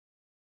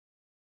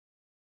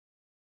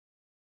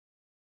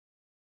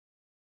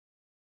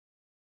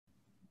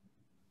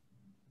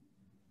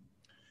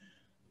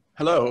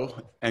Hello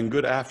and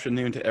good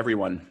afternoon to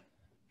everyone.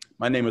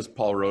 My name is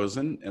Paul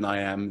Rosen and I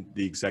am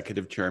the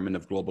Executive Chairman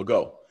of Global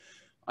Go.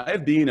 I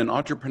have been an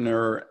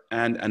entrepreneur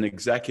and an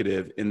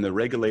executive in the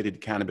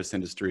regulated cannabis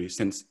industry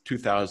since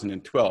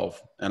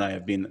 2012, and I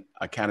have been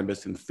a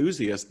cannabis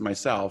enthusiast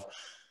myself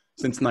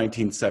since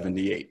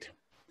 1978.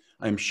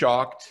 I'm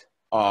shocked,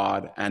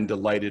 awed, and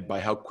delighted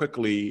by how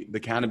quickly the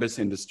cannabis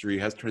industry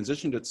has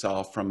transitioned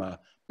itself from a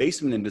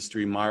basement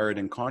industry mired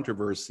in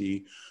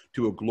controversy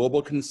to a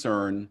global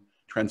concern,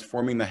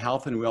 transforming the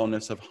health and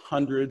wellness of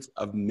hundreds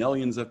of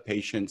millions of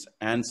patients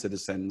and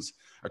citizens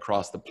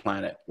across the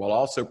planet, while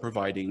also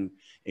providing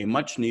a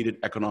much needed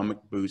economic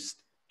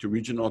boost to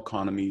regional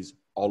economies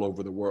all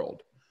over the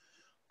world.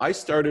 I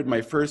started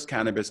my first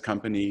cannabis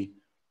company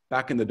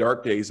back in the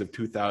dark days of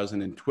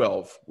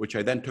 2012, which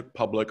I then took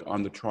public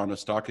on the Toronto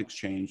Stock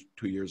Exchange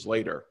 2 years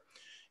later.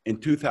 In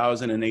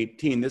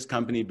 2018, this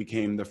company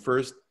became the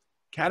first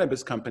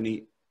cannabis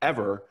company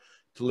ever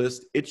to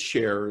list its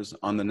shares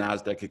on the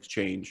NASDAQ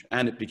exchange,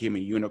 and it became a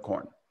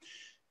unicorn.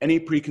 Any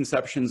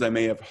preconceptions I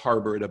may have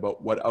harbored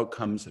about what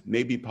outcomes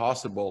may be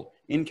possible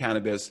in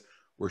cannabis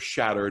were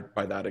shattered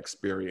by that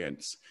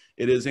experience.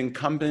 It is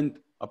incumbent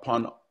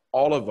upon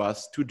all of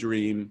us to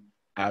dream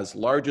as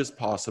large as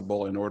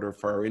possible in order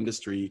for our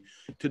industry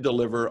to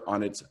deliver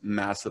on its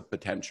massive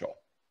potential.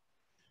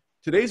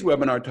 Today's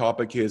webinar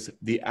topic is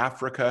the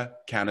Africa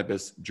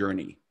Cannabis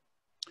Journey.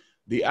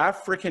 The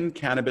African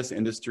cannabis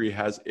industry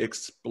has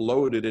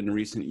exploded in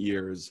recent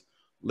years,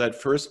 led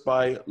first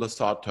by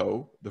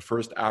Lesotho, the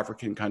first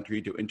African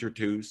country to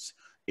introduce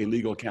a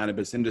legal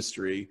cannabis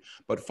industry,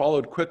 but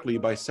followed quickly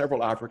by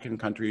several African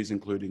countries,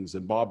 including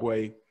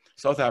Zimbabwe,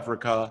 South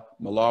Africa,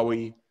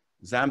 Malawi,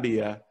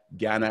 Zambia,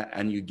 Ghana,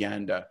 and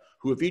Uganda,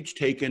 who have each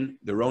taken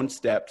their own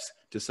steps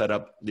to set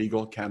up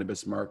legal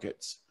cannabis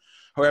markets.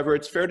 However,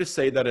 it's fair to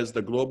say that as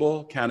the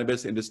global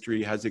cannabis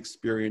industry has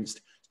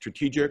experienced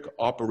strategic,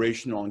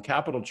 operational, and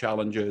capital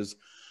challenges,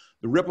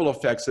 the ripple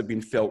effects have been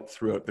felt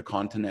throughout the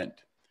continent.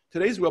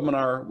 Today's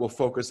webinar will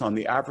focus on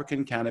the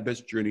African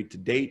cannabis journey to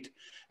date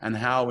and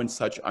how in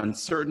such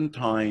uncertain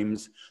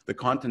times, the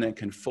continent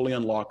can fully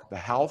unlock the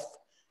health,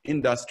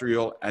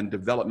 industrial, and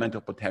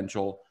developmental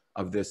potential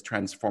of this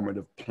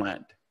transformative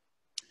plant.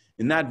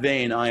 In that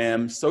vein, I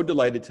am so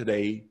delighted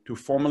today to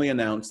formally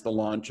announce the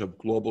launch of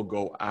Global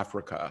Go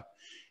Africa,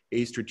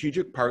 a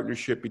strategic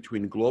partnership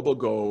between Global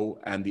Go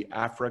and the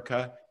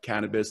Africa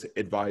Cannabis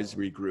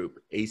Advisory Group,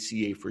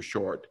 ACA for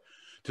short,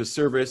 to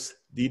service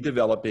the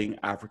developing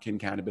African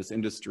cannabis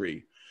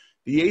industry.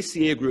 The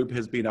ACA Group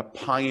has been a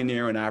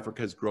pioneer in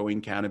Africa's growing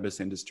cannabis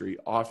industry,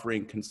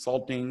 offering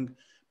consulting,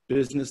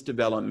 business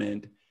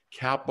development,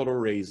 capital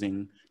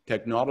raising,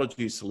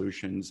 technology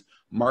solutions,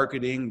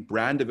 marketing,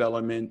 brand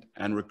development,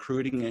 and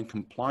recruiting and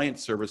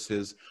compliance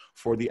services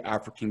for the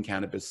African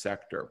cannabis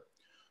sector.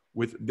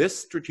 With this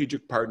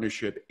strategic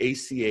partnership,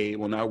 ACA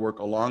will now work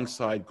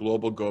alongside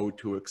Global Go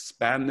to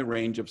expand the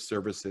range of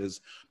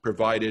services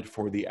provided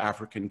for the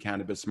African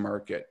cannabis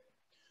market.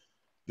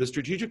 The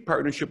strategic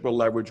partnership will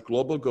leverage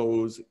Global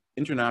Go's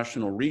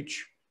international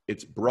reach,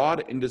 its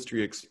broad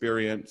industry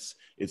experience,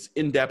 its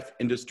in-depth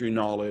industry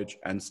knowledge,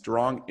 and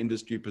strong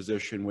industry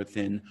position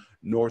within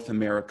North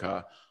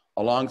America,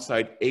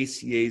 alongside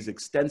ACA's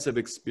extensive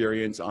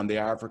experience on the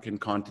African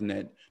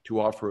continent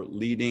to offer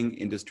leading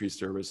industry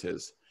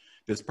services.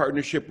 This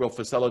partnership will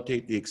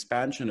facilitate the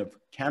expansion of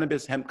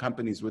cannabis hemp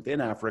companies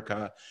within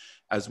Africa,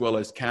 as well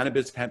as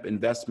cannabis hemp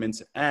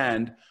investments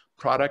and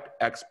product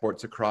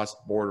exports across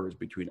borders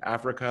between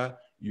Africa,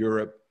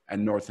 Europe,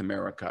 and North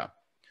America.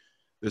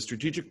 The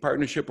strategic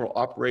partnership will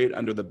operate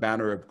under the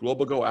banner of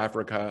Global Go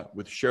Africa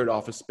with shared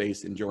office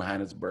space in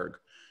Johannesburg.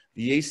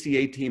 The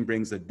ACA team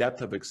brings a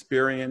depth of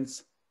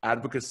experience,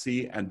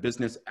 advocacy, and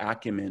business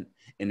acumen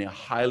in a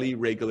highly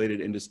regulated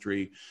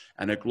industry.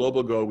 And at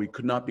Global Go, we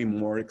could not be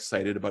more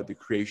excited about the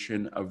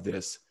creation of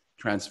this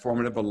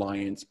transformative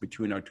alliance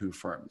between our two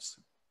firms.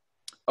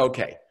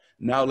 Okay,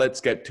 now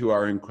let's get to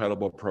our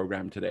incredible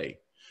program today.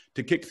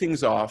 To kick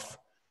things off,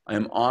 I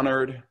am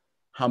honored,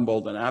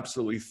 humbled, and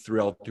absolutely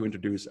thrilled to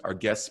introduce our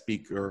guest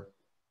speaker,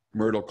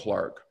 Myrtle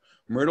Clark.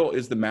 Myrtle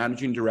is the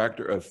managing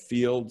director of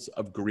Fields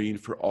of Green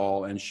for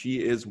All, and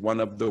she is one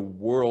of the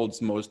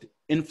world's most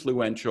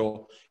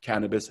influential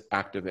cannabis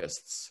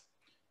activists.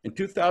 In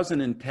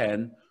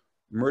 2010,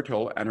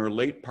 Myrtle and her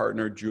late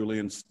partner,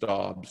 Julian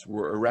Stobbs,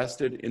 were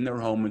arrested in their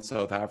home in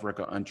South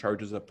Africa on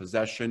charges of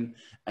possession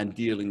and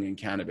dealing in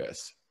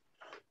cannabis.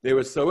 They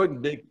were so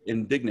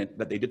indignant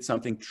that they did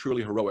something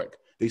truly heroic.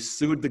 They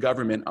sued the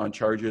government on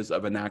charges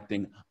of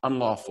enacting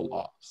unlawful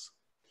laws.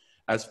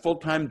 As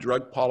full-time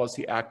drug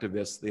policy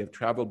activists, they have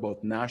traveled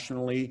both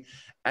nationally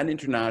and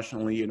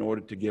internationally in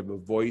order to give a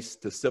voice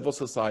to civil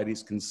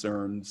society's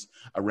concerns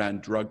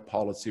around drug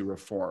policy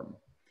reform.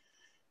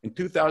 In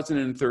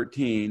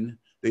 2013,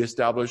 they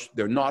established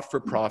their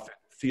not-for-profit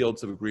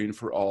Fields of Green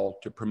for All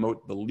to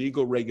promote the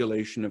legal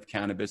regulation of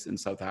cannabis in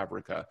South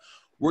Africa,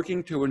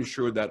 working to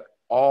ensure that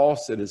all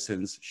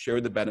citizens share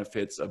the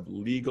benefits of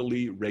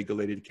legally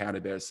regulated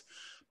cannabis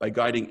by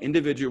guiding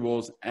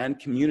individuals and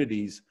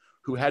communities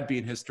who had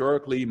been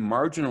historically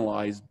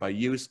marginalized by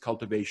use,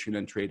 cultivation,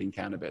 and trading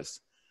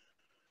cannabis.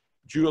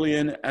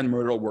 Julian and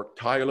Myrtle worked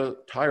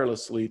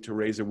tirelessly to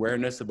raise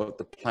awareness about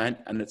the plant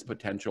and its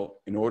potential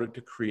in order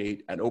to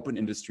create an open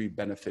industry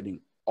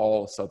benefiting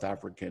all South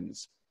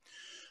Africans.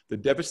 The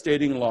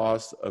devastating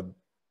loss of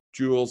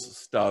Jules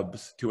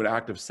Stubbs to an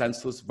act of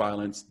senseless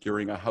violence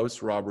during a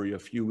house robbery a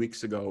few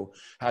weeks ago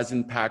has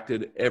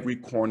impacted every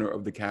corner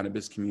of the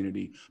cannabis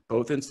community,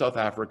 both in South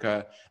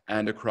Africa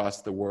and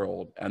across the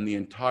world. And the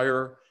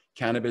entire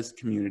cannabis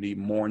community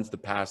mourns the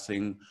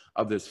passing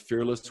of this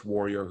fearless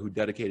warrior who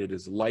dedicated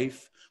his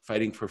life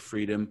fighting for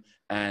freedom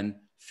and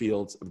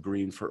fields of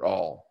green for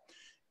all.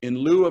 In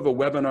lieu of a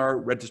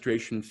webinar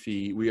registration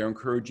fee, we are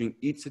encouraging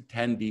each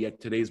attendee at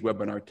today's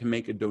webinar to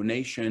make a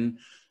donation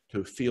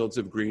to Fields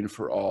of Green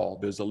for All.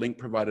 There's a link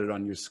provided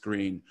on your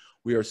screen.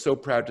 We are so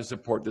proud to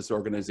support this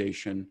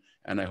organization,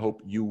 and I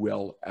hope you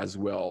will as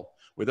well.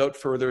 Without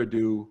further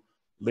ado,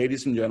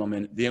 ladies and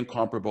gentlemen, the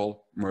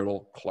incomparable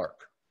Myrtle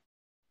Clark.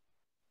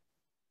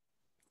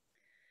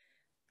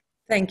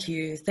 Thank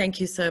you.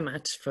 Thank you so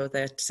much for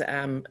that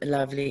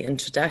lovely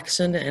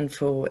introduction and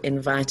for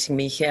inviting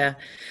me here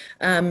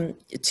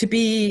to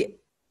be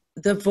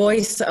the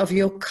voice of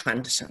your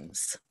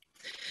conscience,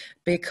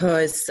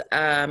 because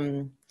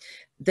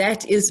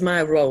that is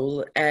my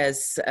role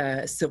as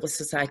a civil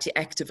society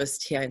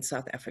activist here in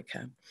South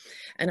Africa.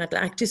 And I'd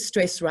like to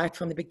stress right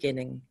from the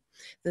beginning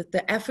that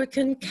the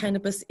African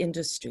cannabis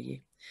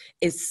industry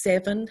is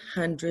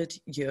 700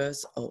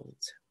 years old.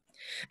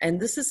 And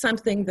this is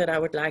something that I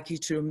would like you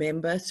to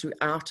remember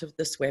throughout of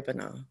this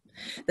webinar.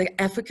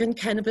 The African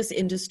cannabis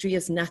industry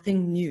is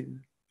nothing new.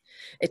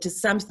 It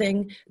is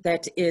something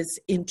that is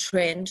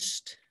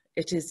entrenched,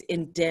 it is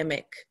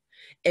endemic.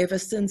 Ever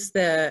since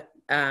the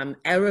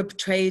Arab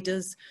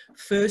traders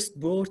first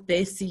brought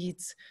their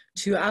seeds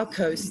to our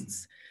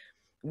coasts,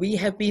 we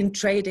have been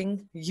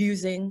trading,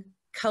 using,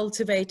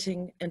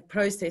 cultivating, and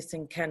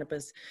processing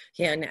cannabis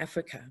here in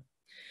Africa.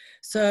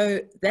 So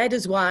that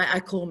is why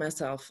I call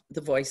myself the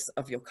voice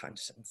of your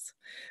conscience,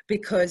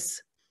 because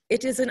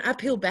it is an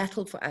uphill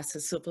battle for us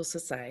as civil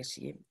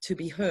society to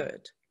be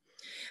heard.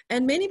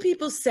 And many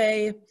people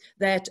say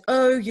that,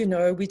 oh, you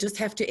know, we just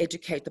have to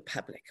educate the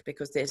public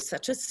because there's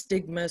such a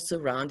stigma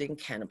surrounding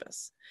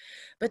cannabis.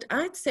 But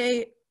I'd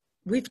say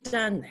we've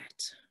done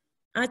that.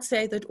 I'd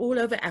say that all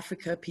over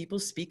Africa, people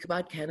speak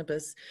about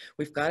cannabis.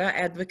 We've got our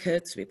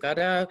advocates, we've got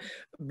our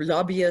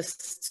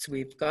lobbyists,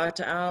 we've got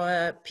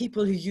our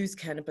people who use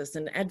cannabis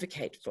and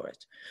advocate for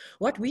it.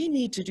 What we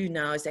need to do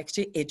now is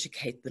actually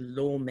educate the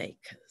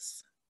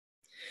lawmakers,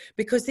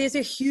 because there's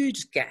a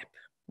huge gap.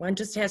 One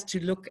just has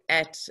to look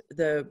at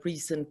the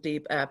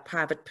recently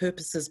private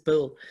purposes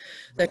bill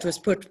that was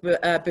put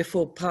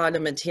before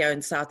Parliament here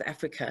in South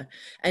Africa,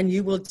 and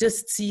you will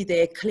just see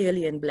there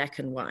clearly in black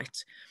and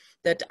white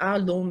that our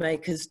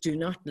lawmakers do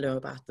not know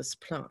about this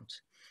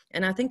plant.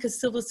 And I think as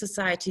civil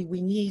society, we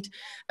need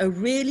a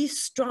really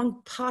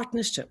strong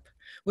partnership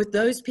with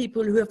those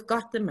people who have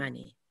got the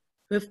money,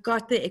 who have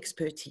got the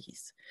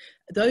expertise.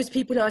 Those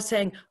people who are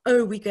saying,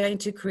 oh, we're going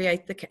to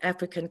create the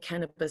African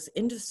cannabis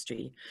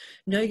industry.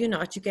 No, you're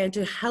not. You're going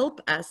to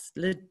help us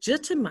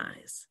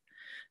legitimize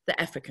the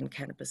African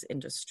cannabis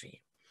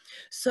industry.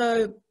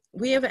 So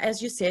we have,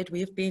 as you said,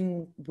 we've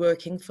been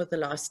working for the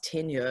last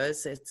 10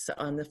 years. It's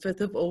on the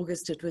 5th of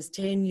August, it was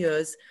 10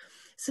 years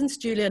since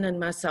Julian and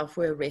myself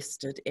were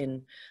arrested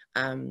in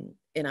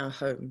our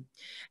home.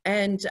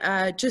 And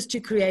just to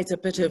create a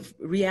bit of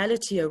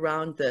reality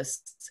around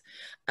this,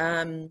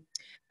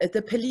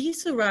 the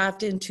police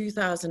arrived in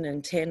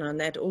 2010 on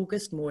that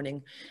August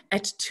morning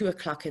at 2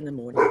 o'clock in the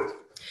morning.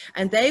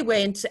 And they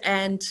went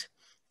and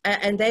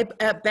they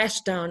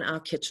bashed down our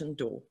kitchen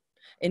door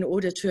in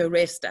order to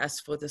arrest us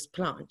for this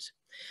plant.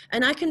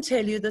 And I can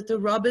tell you that the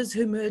robbers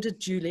who murdered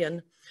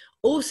Julian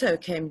also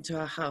came to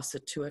our house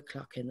at 2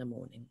 o'clock in the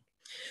morning.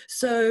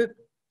 So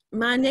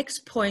my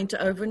next point,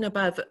 over and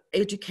above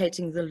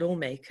educating the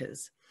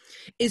lawmakers,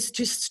 is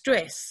to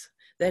stress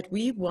that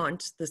we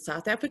want the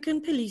South African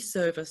Police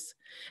Service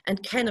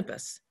and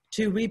cannabis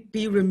to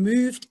be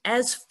removed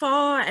as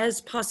far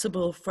as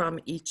possible from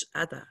each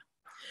other.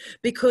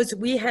 Because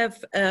we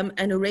have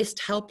an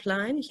arrest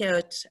helpline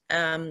here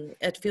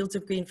at Fields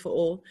of Green for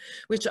All,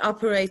 which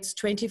operates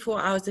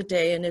 24 hours a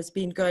day and has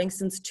been going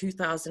since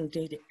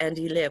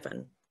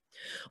 2011.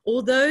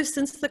 Although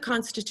since the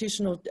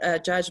constitutional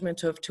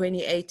judgment of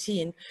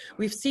 2018,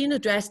 we've seen a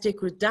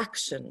drastic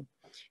reduction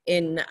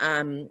in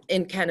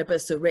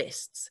cannabis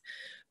arrests,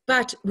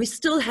 but we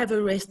still have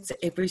arrests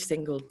every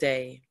single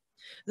day.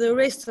 The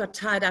arrests are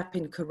tied up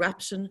in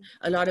corruption.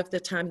 A lot of the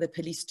time the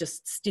police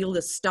just steal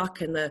the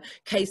stock and the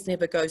case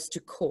never goes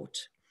to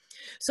court.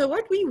 So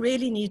what we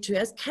really need to,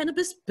 as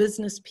cannabis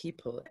business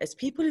people, as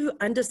people who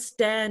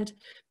understand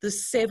the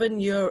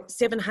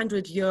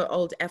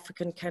 700-year-old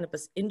African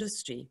cannabis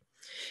industry,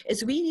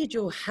 is we need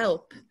your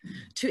help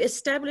to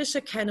establish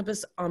a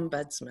cannabis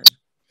ombudsman,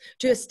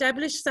 to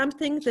establish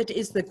something that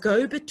is the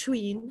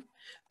go-between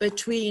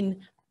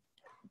between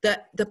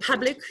the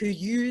public who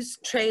use,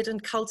 trade,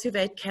 and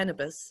cultivate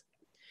cannabis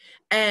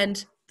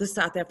and the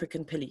South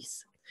African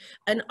police,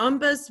 an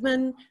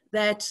ombudsman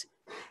that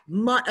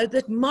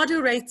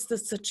moderates the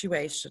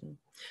situation,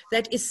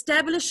 that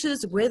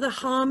establishes where the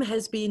harm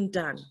has been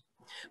done,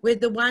 where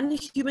the one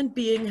human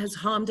being has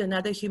harmed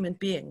another human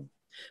being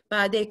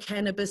by their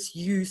cannabis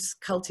use,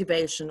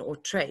 cultivation, or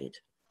trade.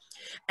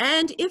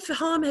 And if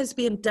harm has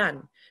been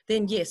done,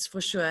 then yes,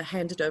 for sure,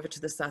 hand it over to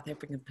the South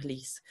African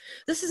police.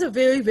 This is a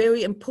very,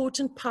 very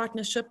important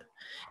partnership.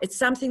 It's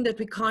something that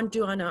we can't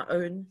do on our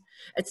own.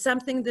 It's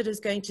something that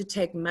is going to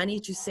take money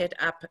to set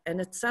up,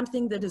 and it's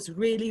something that is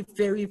really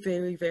very,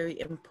 very, very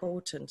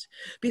important.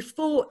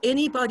 Before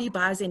anybody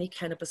buys any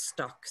cannabis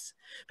stocks,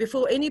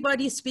 before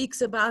anybody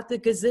speaks about the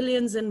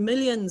gazillions and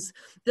millions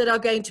that are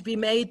going to be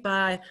made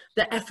by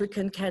the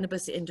African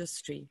cannabis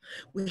industry,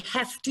 we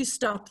have to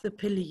stop the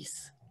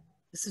police.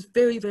 This is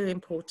very, very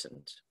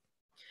important.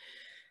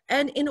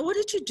 And in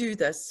order to do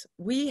this,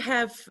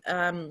 we've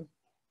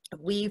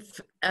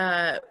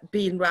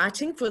been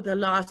writing for the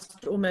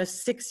last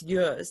almost 6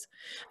 years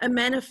a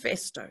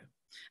manifesto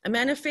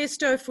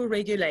for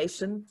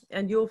regulation.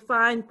 And you'll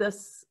find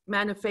this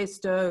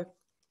manifesto,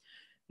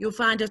 you'll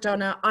find it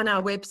on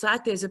our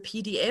website. There's a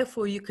PDF,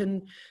 or you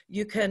can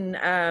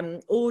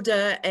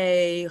order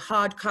a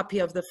hard copy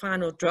of the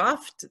final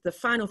draft. The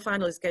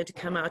final is going to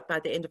come out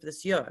by the end of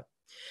this year.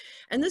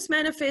 And this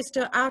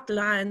manifesto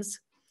outlines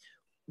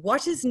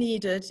what is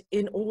needed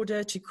in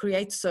order to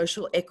create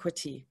social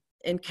equity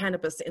in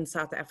cannabis in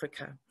South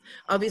Africa.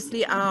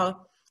 Obviously, our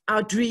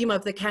dream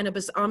of the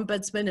cannabis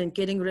ombudsman and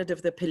getting rid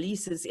of the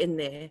police is in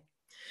there.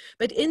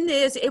 But in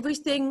there is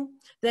everything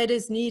that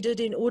is needed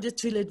in order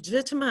to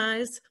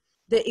legitimize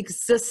the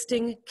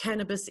existing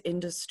cannabis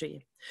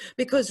industry.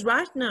 Because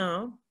right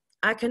now,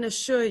 I can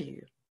assure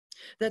you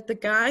that the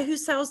guy who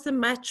sells the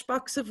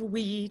matchbox of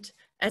weed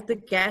at the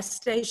gas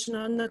station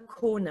on the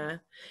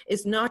corner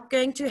is not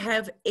going to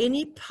have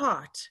any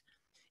part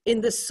in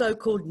the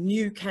so-called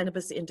new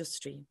cannabis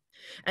industry.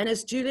 And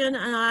as Julian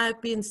and I have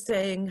been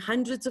saying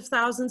hundreds of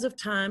thousands of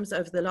times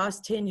over the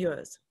last 10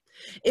 years,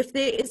 if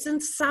there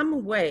isn't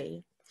some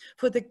way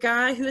for the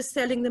guy who is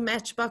selling the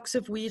matchbox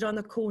of weed on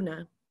the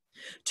corner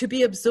to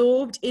be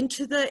absorbed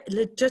into the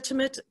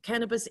legitimate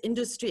cannabis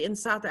industry in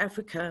South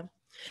Africa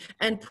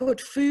and put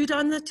food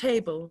on the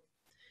table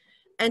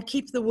and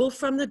keep the wolf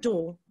from the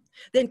door,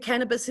 then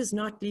cannabis is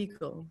not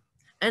legal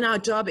and our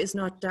job is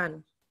not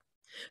done.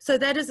 So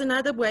that is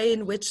another way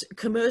in which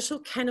commercial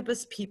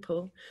cannabis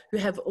people who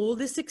have all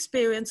this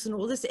experience and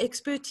all this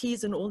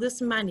expertise and all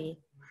this money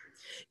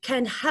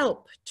can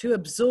help to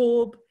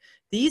absorb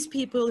these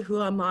people who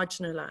are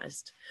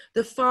marginalized.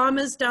 The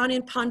farmers down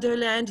in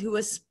Pondoland who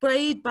are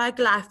sprayed by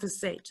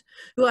glyphosate,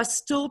 who are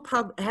still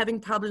having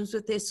problems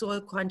with their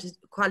soil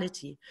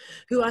quality,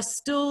 who are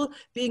still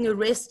being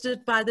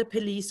arrested by the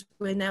police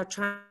when they're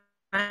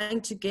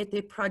trying to get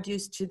their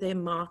produce to their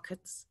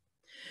markets.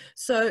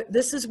 So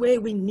this is where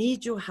we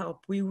need your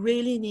help. We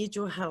really need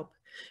your help,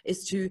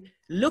 is to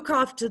look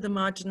after the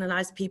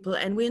marginalized people.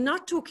 And we're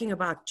not talking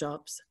about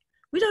jobs.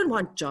 We don't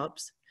want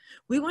jobs.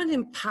 We want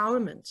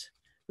empowerment.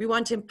 We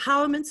want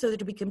empowerment so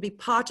that we can be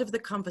part of the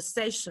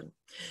conversation.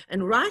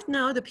 And right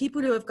now, the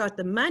people who have got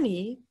the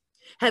money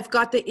have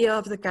got the ear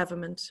of the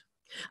government.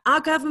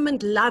 Our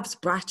government loves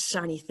bright,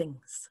 shiny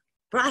things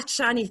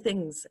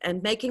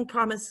and making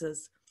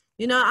promises.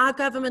 You know, our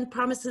government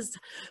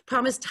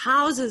promised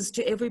houses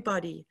to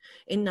everybody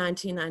in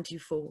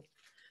 1994.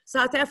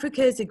 South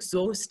Africa is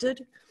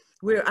exhausted.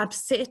 We're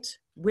upset.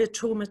 We're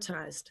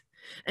traumatized.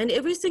 And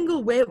every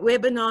single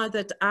webinar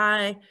that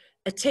I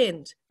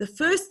attend, the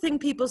first thing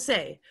people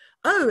say,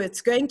 oh,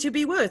 it's going to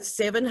be worth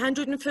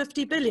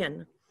 750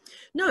 billion.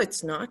 No,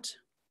 it's not.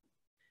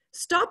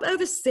 Stop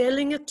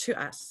overselling it to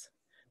us,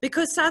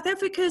 because South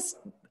Africa is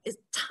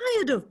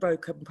tired of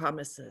broken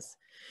promises.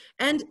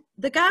 And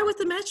the guy with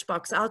the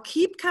matchbox, I'll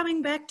keep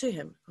coming back to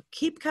him.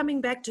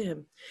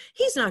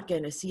 He's not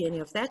going to see any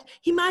of that.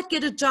 He might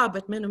get a job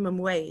at minimum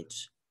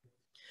wage.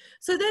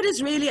 So that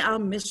is really our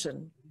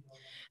mission.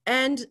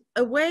 And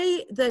a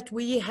way that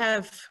we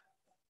have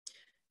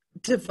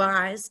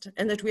devised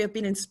and that we have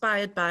been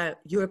inspired by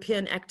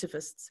European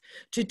activists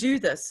to do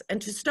this,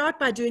 and to start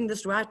by doing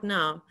this right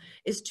now,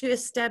 is to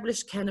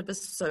establish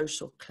cannabis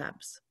social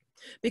clubs.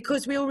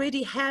 Because we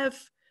already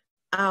have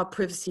our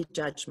privacy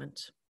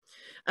judgment.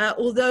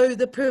 Although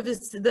the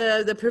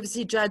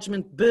privacy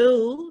judgment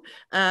bill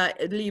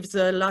leaves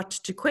a lot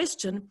to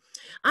question,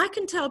 I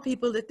can tell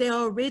people that there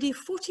are already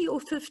 40 or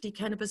 50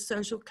 cannabis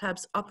social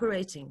clubs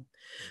operating,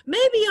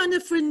 maybe on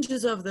the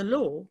fringes of the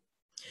law,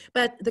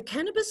 but the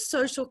Cannabis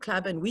Social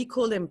Club, and we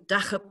call them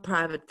Dagga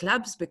private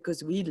clubs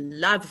because we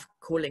love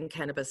calling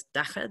cannabis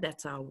Dagga,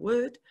 that's our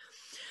word.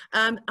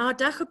 Our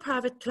Dagga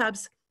private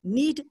clubs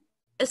need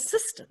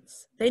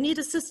assistance. They need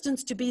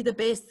assistance to be the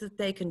best that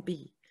they can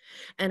be.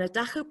 And a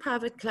Dagga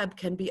private club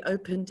can be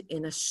opened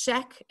in a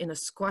shack, in a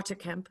squatter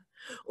camp,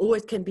 or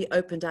it can be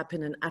opened up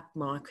in an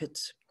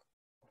upmarket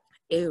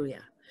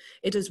area.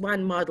 It is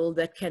one model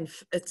that can,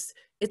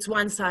 it's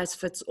one size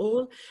fits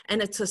all,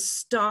 and it's a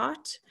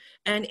start.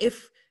 And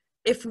if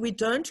we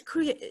don't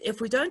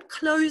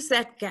close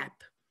that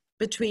gap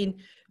between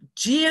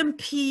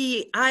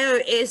GMP,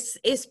 iOS,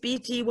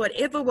 SBT,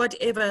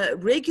 whatever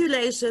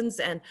regulations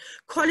and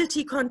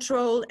quality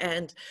control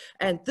and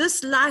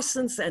this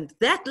license and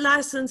that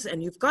license,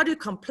 and you've got to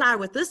comply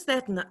with this,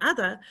 that, and the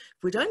other.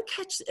 If we don't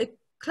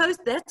close,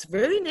 that's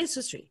very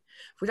necessary.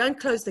 If we don't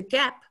close the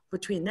gap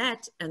between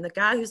that and the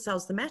guy who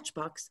sells the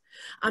matchbox,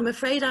 I'm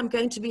afraid I'm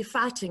going to be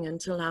fighting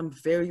until I'm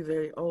very,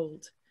 very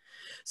old.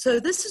 So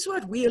this is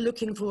what we are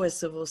looking for as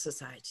civil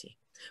society.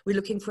 We're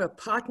looking for a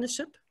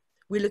partnership.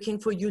 We're looking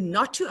for you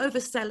not to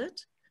oversell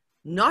it,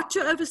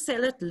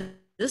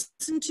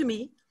 Listen to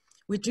me.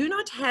 We do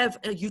not have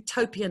a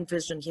utopian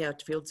vision here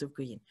at Fields of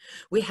Green.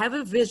 We have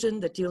a vision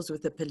that deals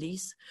with the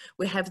police.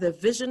 We have the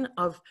vision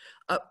of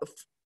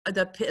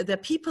the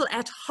people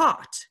at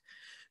heart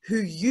who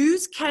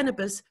use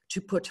cannabis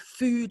to put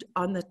food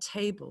on the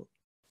table,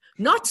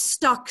 not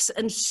stocks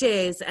and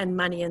shares and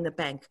money in the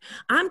bank.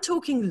 I'm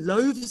talking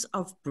loaves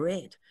of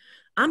bread.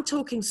 I'm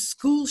talking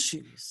school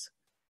shoes.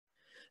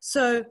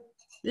 So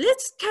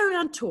let's carry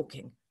on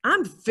talking.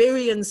 I'm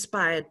very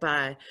inspired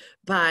by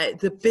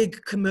the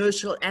big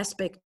commercial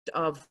aspect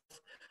of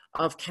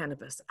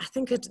cannabis. I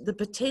think the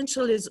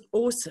potential is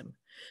awesome,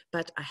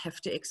 but I have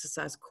to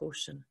exercise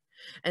caution.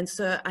 And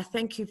so I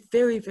thank you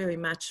very, very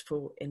much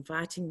for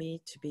inviting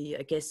me to be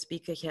a guest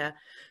speaker here,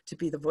 to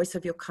be the voice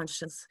of your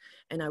conscience.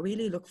 And I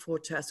really look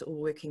forward to us all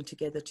working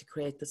together to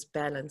create this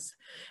balance.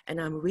 And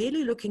I'm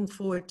really looking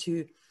forward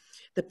to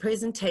the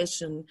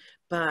presentation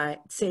by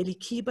Tseli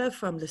Kiba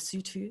from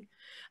Lesotho,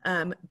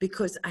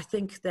 because I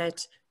think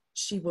that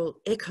she will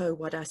echo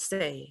what I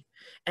say.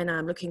 And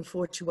I'm looking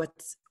forward to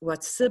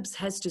what SIBS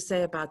has to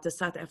say about the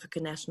South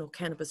African National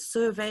Cannabis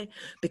Survey,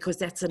 because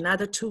that's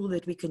another tool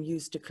that we can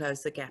use to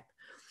close the gap.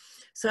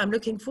 So I'm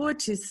looking forward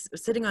to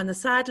sitting on the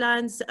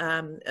sidelines,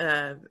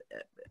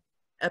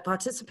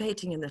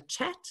 participating in the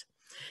chat.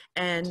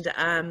 And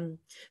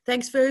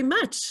thanks very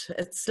much.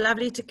 It's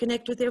lovely to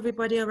connect with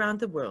everybody around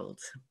the world.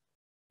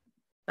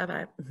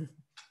 Bye-bye.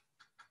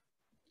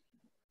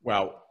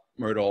 Wow,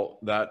 Myrtle,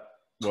 that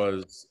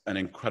was an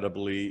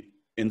incredibly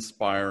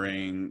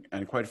inspiring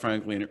and, quite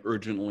frankly, an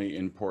urgently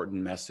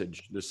important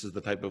message. This is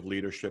the type of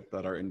leadership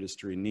that our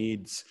industry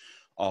needs.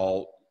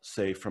 I'll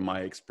say from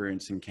my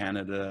experience in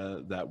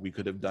Canada that we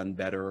could have done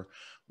better.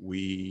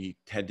 We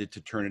tended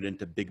to turn it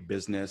into big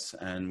business,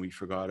 and we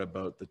forgot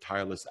about the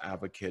tireless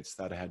advocates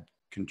that had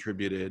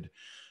contributed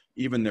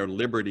even their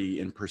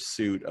liberty in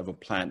pursuit of a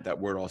plant that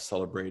we're all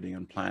celebrating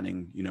and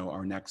planning, you know,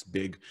 our next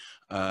big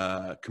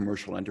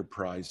commercial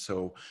enterprise.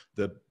 So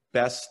the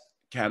best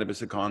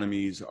cannabis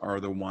economies are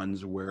the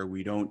ones where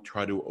we don't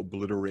try to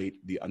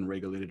obliterate the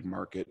unregulated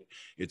market.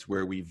 It's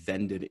where we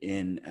vend it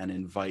in and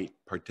invite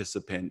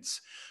participants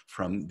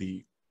from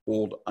the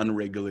old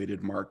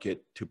unregulated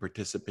market to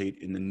participate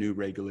in the new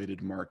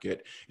regulated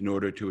market in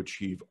order to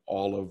achieve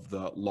all of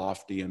the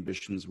lofty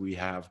ambitions we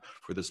have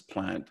for this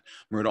plant.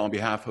 Myrtle, on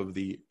behalf of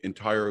the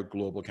entire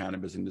global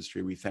cannabis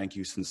industry, we thank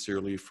you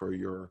sincerely for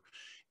your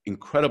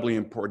incredibly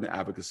important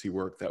advocacy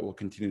work that will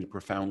continue to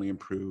profoundly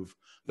improve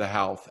the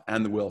health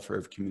and the welfare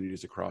of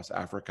communities across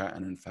Africa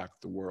and, in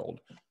fact, the world.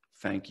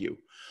 Thank you.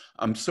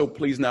 I'm so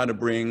pleased now to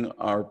bring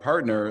our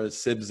partner,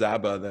 Sib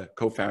Zaba, the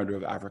co-founder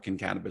of African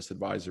Cannabis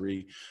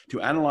Advisory,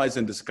 to analyze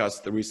and discuss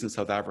the recent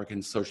South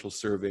African Social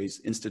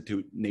Surveys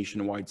Institute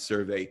nationwide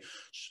survey.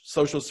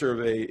 Social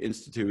Survey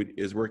Institute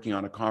is working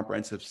on a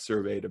comprehensive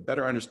survey to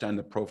better understand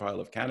the profile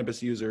of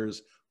cannabis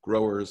users,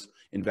 growers,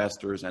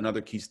 investors, and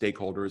other key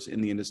stakeholders in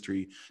the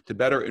industry to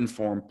better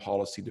inform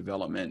policy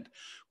development.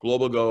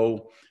 Global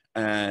Go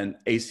and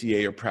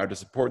ACA are proud to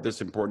support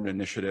this important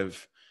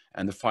initiative,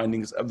 and the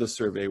findings of the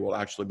survey will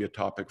actually be a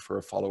topic for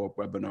a follow-up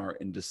webinar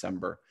in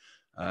December.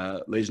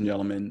 Ladies and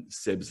gentlemen,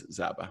 Sibs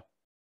Zaba.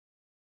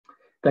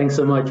 Thanks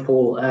so much,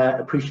 Paul.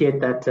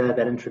 Appreciate that,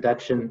 that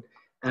introduction.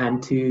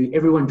 And to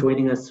everyone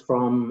joining us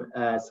from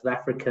South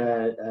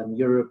Africa,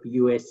 Europe,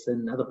 US,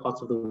 and other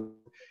parts of the world,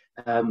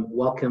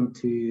 welcome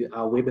to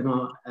our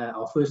webinar,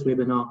 our first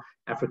webinar,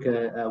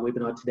 Africa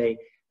webinar today.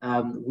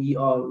 We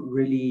are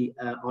really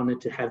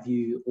honored to have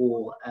you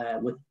all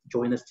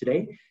join us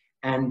today.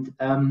 And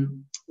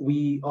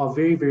we are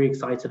very, very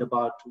excited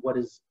about what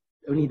is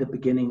only the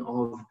beginning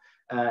of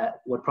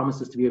what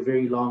promises to be a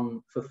very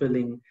long,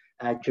 fulfilling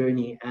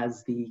journey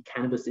as the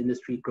cannabis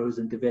industry grows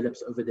and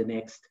develops over the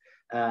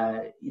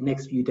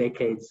next few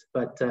decades.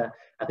 But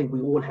I think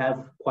we all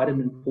have quite an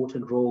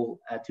important role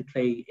to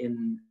play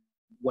in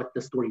what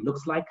the story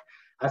looks like.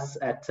 Us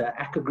at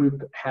ACA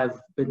Group have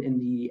been in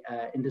the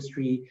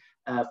industry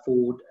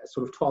for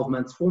sort of 12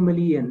 months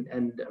formally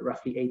and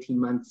roughly 18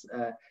 months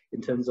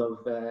in terms of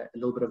a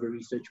little bit of a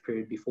research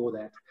period before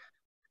that.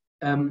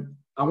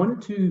 I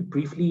wanted to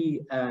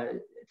briefly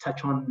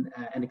touch on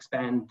and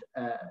expand.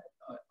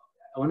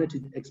 I wanted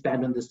to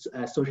expand on this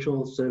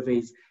Social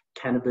Surveys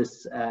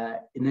Cannabis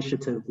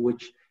initiative,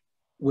 which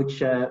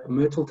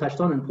Myrtle touched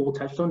on and Paul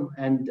touched on,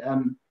 and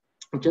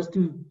just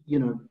to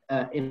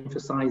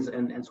emphasize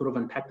and sort of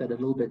unpack that a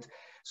little bit.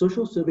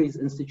 Social Surveys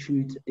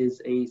Institute is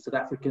a South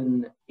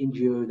African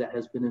NGO that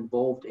has been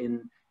involved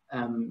in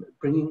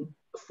bringing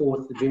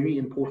forth very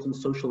important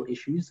social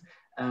issues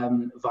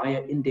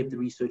via in-depth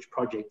research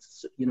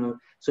projects.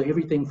 So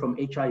everything from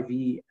HIV,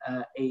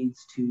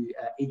 AIDS to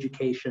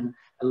education,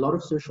 a lot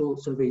of social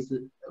surveys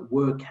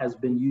work has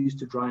been used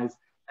to drive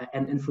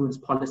and influence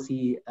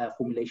policy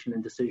formulation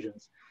and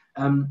decisions.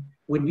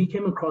 When we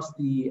came across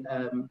the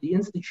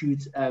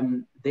Institute,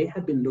 they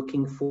had been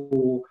looking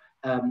for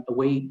a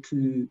way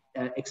to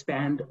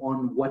expand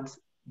on what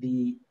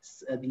the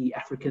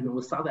African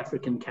or South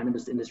African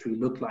cannabis industry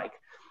looked like.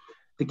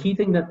 The key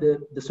thing that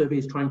the survey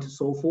is trying to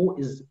solve for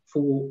is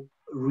for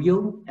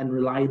real and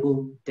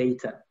reliable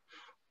data.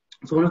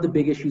 So one of the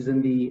big issues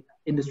in the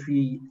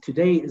industry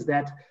today is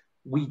that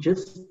we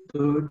just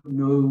don't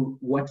know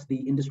what the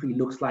industry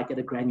looks like at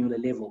a granular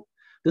level.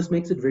 This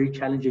makes it very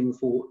challenging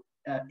for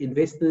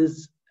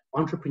investors,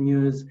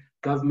 entrepreneurs,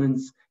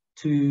 governments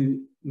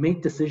to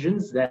make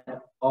decisions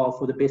that are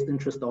for the best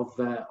interest of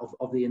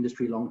the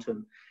industry long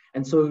term.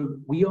 And so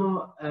we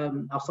are,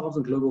 ourselves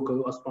and Global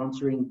Go are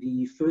sponsoring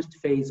the first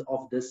phase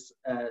of this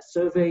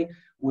survey,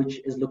 which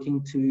is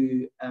looking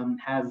to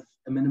have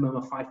a minimum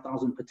of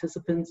 5,000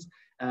 participants.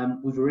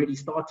 We've already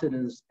started,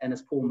 and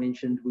as Paul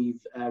mentioned,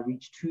 we've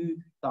reached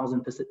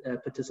 2,000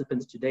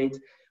 participants to date.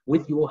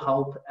 With your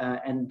help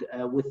and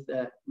with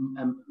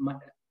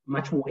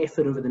much more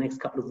effort over the next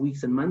couple of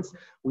weeks and months,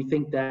 we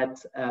think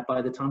that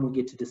by the time we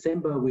get to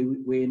December,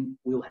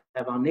 we'll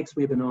have our next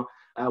webinar.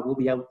 We'll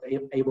be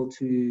able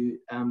to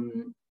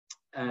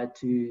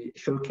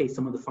showcase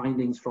some of the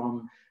findings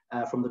from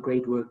the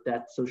great work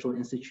that Social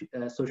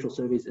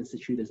Surveys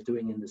Institute is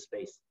doing in this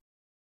space.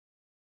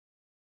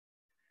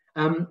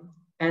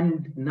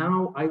 And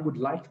now I would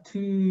like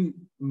to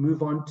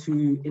move on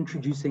to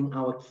introducing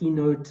our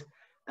keynote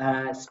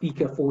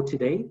speaker for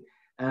today,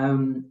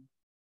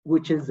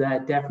 which is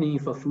Daphne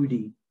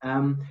Fafudi.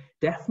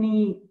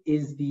 Daphne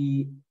is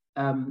the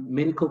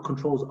Medical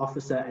Controls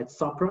Officer at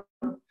SAHPRA,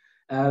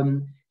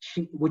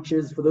 which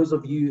is, for those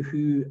of you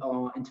who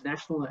are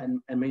international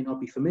and may not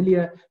be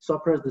familiar,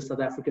 SAHPRA is the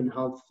South African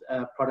Health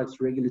Products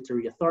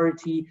Regulatory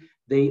Authority.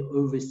 They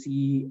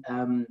oversee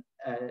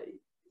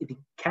the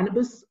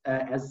cannabis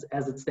as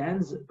it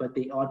stands, but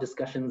there are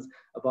discussions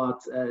about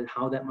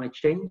how that might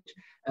change.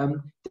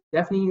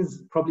 Daphne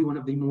is probably one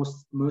of the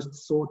most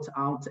sought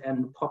out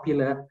and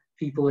popular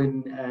people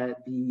in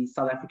the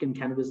South African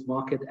cannabis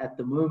market at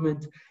the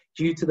moment,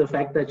 due to the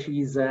fact that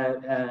she's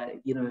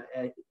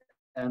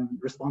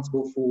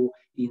responsible for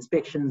the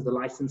inspections, the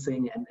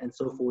licensing, and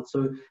so forth.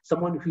 So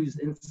someone whose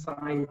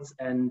insights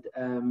and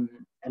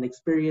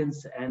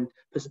experience and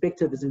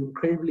perspective is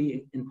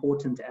incredibly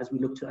important as we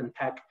look to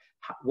unpack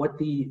what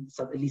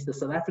at least the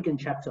South African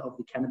chapter of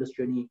the cannabis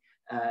journey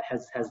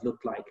has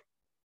looked like.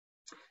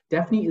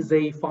 Daphne is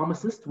a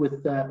pharmacist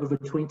with over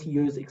 20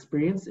 years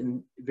experience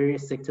in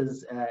various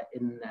sectors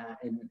in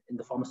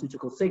the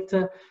pharmaceutical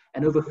sector,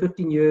 and over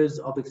 15 years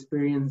of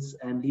experience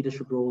and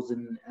leadership roles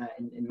in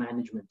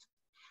management.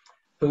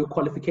 Her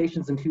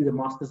qualifications include a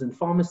master's in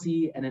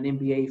pharmacy and an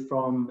MBA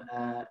from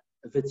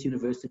Wits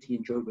University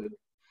in Joburg.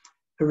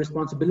 Her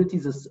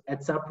responsibilities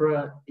at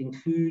SAHPRA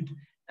include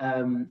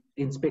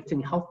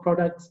inspecting health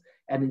products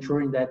and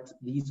ensuring that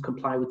these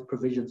comply with the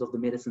provisions of the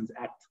Medicines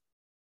Act.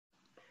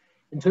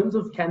 In terms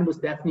of cannabis,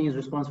 Daphne is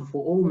responsible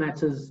for all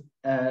matters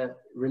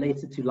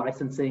related to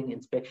licensing,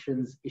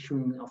 inspections,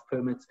 issuing of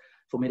permits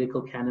for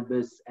medical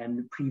cannabis,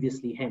 and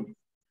previously hemp.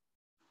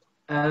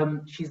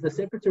 She's the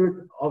secretary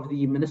of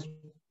the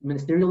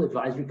Ministerial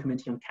Advisory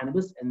Committee on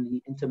Cannabis and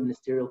the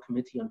Interministerial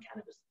Committee on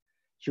Cannabis.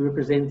 She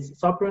represents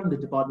SAHPRA and the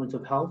Department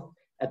of Health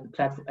at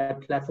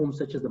platforms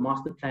such as the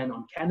Master Plan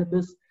on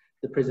Cannabis,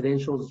 the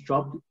Presidential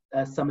Job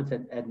Summit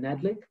at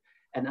NADLEC,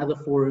 and other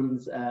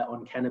forums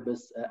on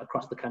cannabis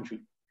across the country.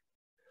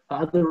 Her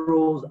other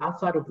roles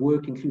outside of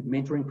work include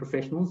mentoring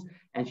professionals,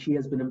 and she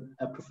has been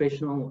a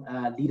professional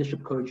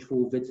leadership coach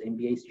for Wits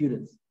MBA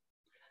students.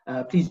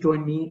 Please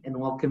join me in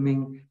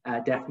welcoming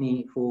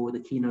Daphne for the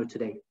keynote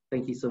today.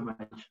 Thank you so much.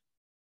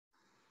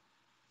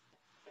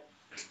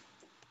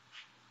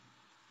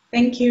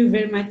 Thank you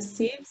very much,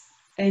 Steve,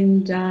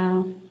 and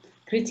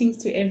greetings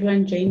to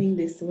everyone joining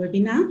this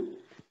webinar.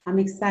 I'm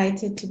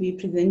excited to be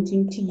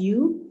presenting to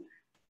you,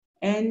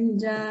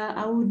 and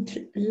I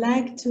would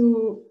like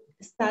to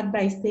start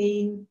by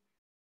saying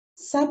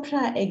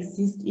SAHPRA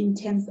exists in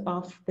terms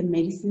of the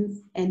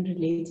Medicines and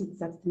Related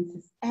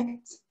Substances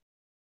Act,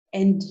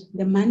 and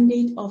the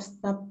mandate of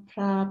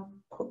SAHPRA,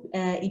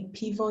 it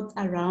pivots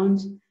around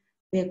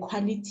the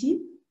quality,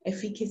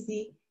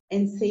 efficacy,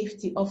 and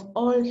safety of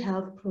all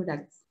health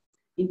products,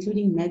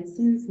 including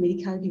medicines,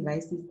 medical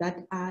devices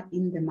that are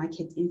in the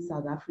market in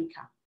South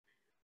Africa.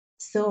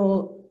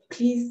 So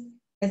please,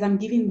 as I'm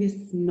giving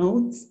this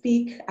note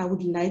speak, I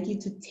would like you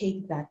to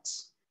take that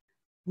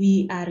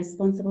we are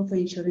responsible for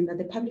ensuring that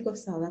the public of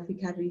South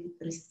Africa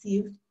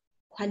received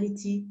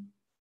quality,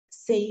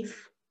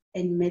 safe,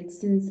 and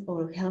medicines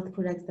or health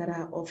products that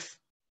are of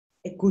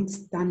a good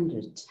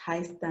standard,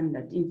 high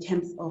standard in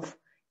terms of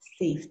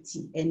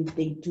safety, and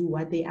they do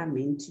what they are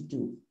meant to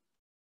do.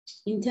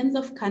 In terms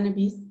of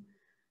cannabis,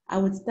 I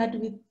would start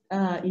with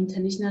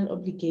international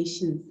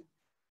obligations.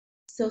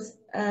 So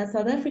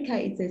South Africa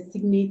is a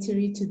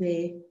signatory to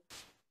the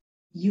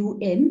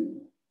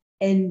UN,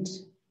 and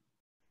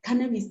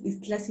cannabis is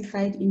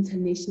classified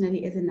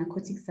internationally as a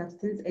narcotic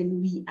substance,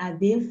 and we are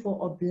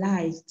therefore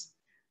obliged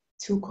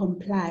to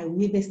comply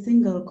with the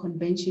Single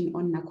Convention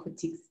on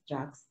Narcotics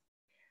Drugs,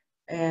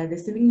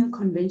 the Single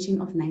Convention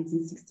of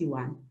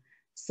 1961.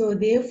 So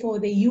therefore,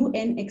 the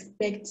UN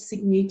expects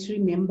signatory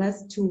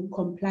members to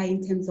comply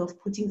in terms of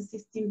putting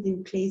systems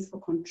in place for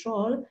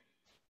control,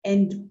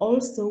 and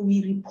also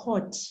we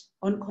report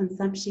on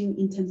consumption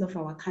in terms of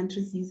our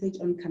country's usage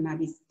on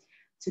cannabis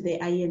to the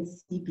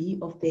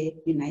INCB of the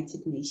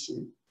United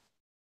Nations.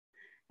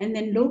 And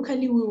then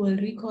locally, we will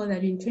recall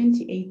that in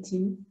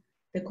 2018,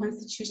 the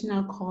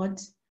Constitutional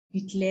Court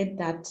declared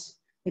that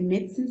the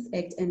Medicines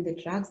Act and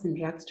the Drugs and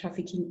Drugs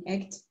Trafficking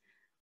Act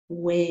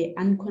were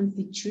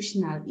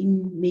unconstitutional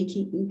in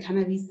making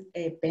cannabis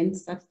banned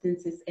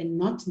substances and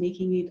not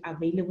making it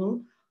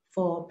available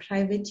for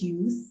private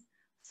use,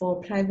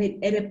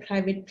 at a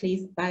private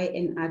place by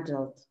an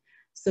adult.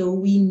 So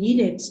we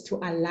needed to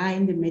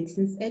align the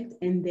Medicines Act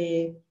and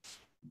the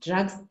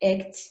Drugs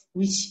Act,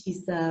 which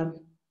is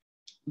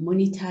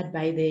monitored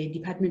by the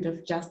Department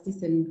of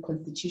Justice and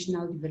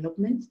Constitutional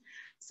Development.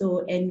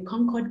 So, and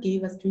Concord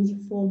gave us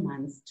 24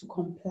 months to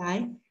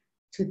comply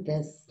to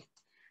this.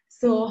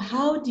 So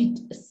how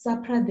did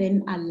SAPRA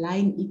then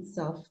align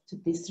itself to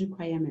these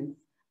requirements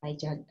by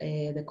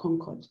the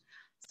Concord?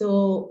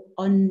 So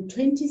on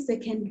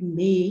 22nd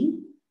May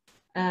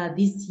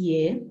this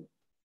year,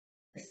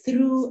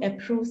 through a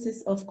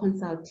process of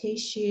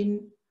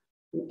consultation,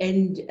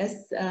 and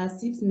as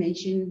Sips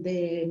mentioned,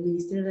 the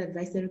Ministerial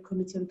Advisory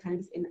Committee on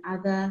Cannabis and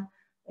other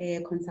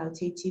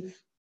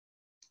consultative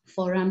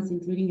forums,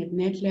 including at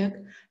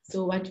Network.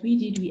 So what we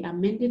did, we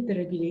amended the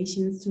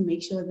regulations to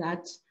make sure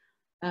that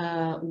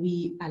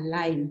we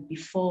align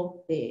before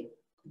the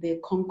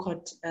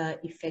Concord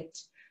effect,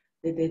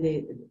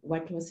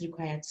 what was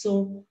required.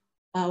 So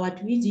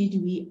what we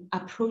did, we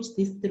approached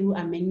this through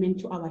amendment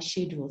to our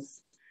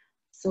schedules.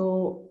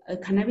 So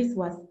cannabis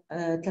was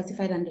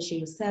classified under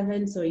Schedule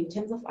 7. So in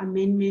terms of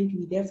amendment,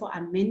 we therefore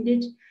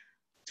amended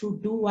to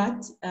do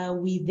what?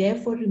 We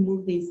therefore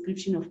removed the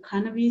inscription of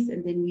cannabis,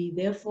 and then we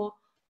therefore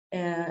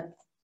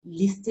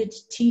listed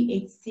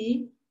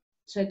THC,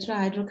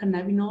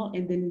 tetrahydrocannabinol,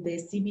 and then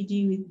the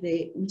CBD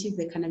with which is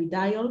the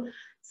cannabidiol.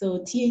 So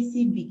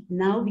THC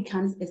now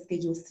becomes a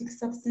Schedule 6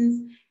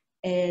 substance,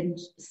 and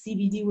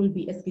CBD will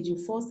be a Schedule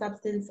 4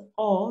 substance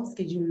or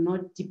Schedule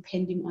 0,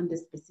 depending on the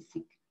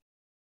specific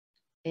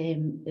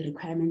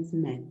requirements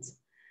met.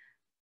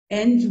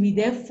 And we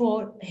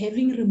therefore,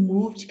 having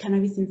removed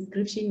cannabis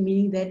inscription,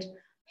 meaning that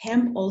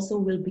hemp also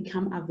will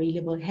become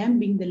available. Hemp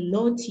being the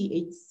low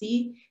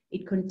THC,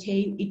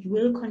 it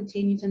will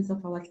contain, in terms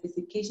of our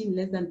specification,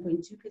 less than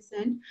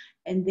 0.2%,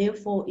 and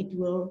therefore it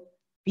will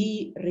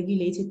be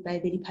regulated by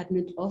the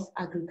Department of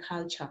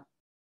Agriculture.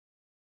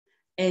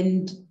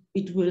 And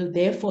it will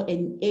therefore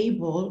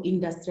enable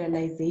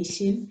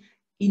industrialization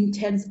in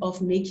terms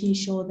of making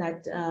sure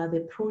that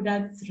the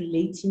products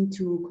relating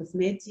to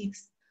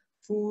cosmetics,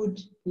 food,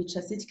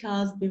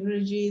 nutraceuticals,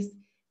 beverages,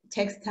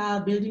 textile,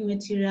 building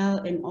material,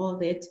 and all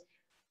that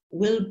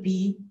will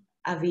be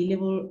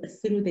available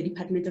through the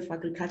Department of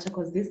Agriculture,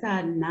 because these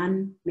are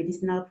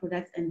non-medicinal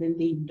products, and then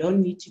they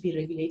don't need to be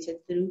regulated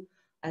through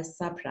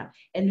SAPRA.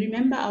 And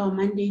remember, our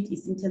mandate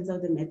is in terms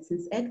of the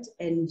Medicines Act,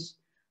 and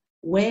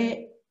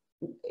where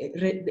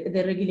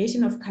the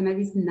regulation of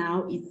cannabis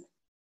now is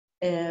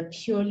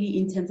purely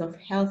in terms of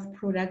health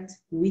products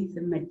with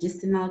the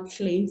medicinal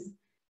claims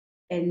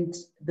and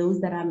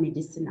those that are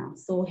medicinal.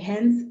 So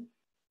hence,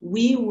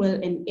 we will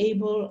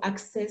enable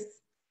access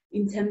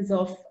in terms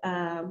of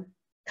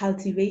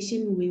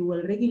cultivation. We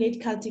will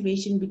regulate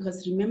cultivation,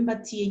 because remember,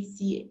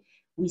 THC,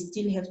 we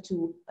still have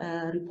to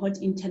report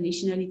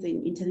internationally, it's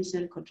an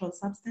internationally controlled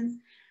substance.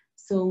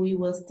 So we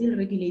will still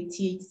regulate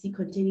THC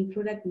containing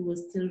product, we will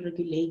still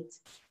regulate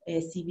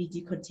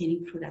CBD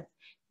containing product.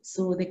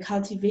 So the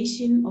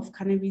cultivation of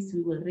cannabis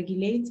we will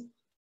regulate,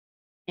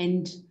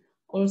 and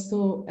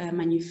also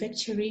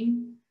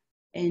manufacturing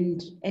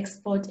and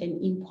export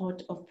and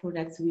import of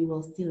products we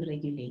will still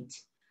regulate.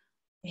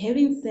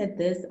 Having said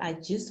this, I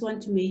just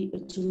want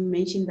to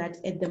mention that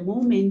at the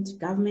moment,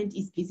 government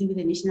is busy with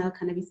the National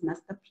Cannabis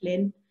Master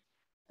Plan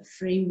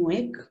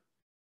framework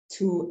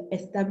to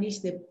establish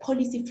the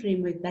policy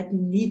framework that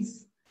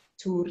needs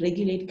to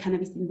regulate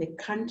cannabis in the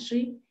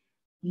country,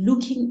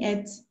 looking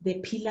at the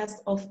pillars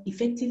of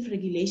effective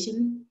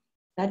regulation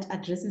that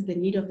addresses the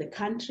need of the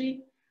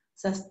country,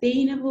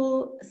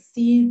 sustainable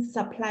seed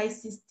supply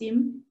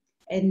system,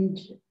 and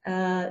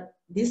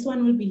this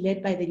one will be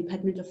led by the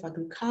Department of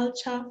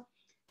Agriculture,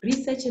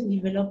 research and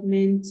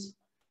development,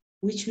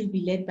 which will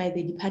be led by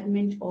the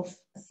Department of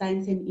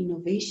Science and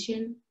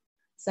Innovation,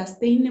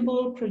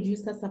 sustainable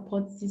producer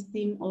support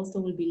system also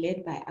will be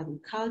led by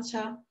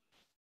agriculture.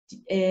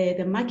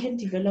 The market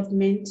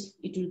development,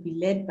 it will be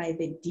led by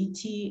the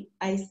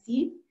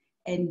DTIC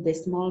and the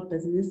small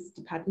business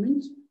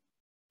department.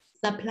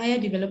 Supplier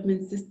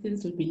development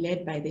systems will be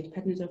led by the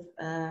Department of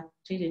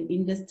Trade and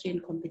Industry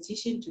and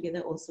Competition,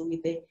 together also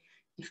with the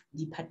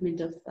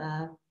Department of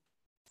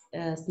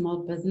Small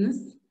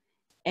Business,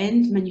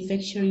 and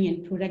manufacturing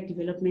and product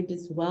development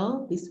as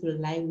well. This will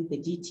lie with the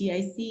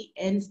DTIC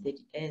and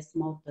the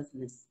small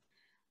business.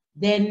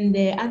 Then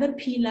the other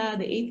pillar,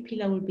 the 8th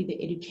pillar, will be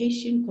the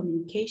education,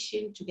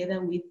 communication,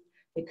 together with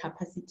the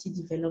capacity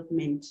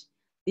development.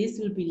 This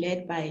will be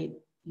led by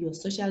your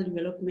social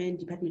development,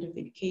 Department of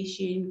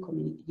Education,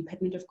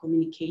 Department of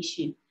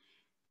Communication.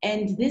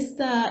 And these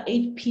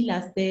 8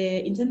 pillars,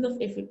 in terms of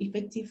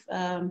effective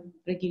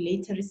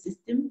regulatory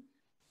system,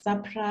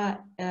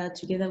 SAPRA,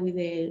 together with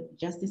the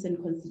Justice and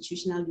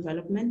Constitutional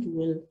Development,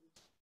 will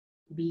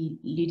be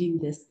leading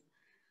this.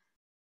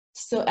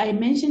 So I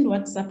mentioned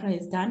what SAPRA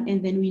has done,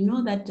 and then we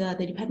know that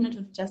the Department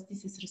of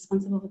Justice is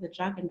responsible for the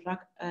Drug and Drug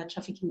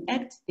Trafficking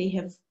Act. They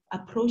have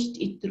approached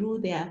it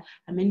through their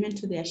amendment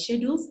to their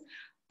schedules,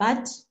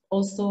 but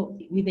also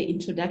with the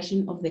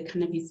introduction of the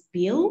cannabis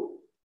bill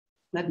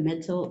that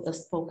Metal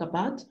spoke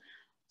about.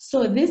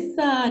 So this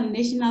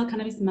National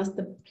Cannabis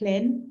Master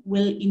Plan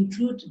will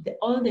include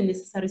all the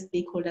necessary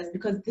stakeholders,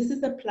 because this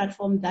is a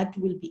platform that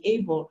will be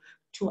able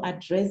to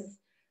address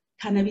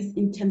cannabis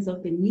in terms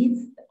of the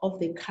needs of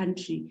the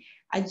country.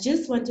 I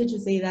just wanted to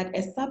say that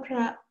as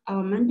SAPRA,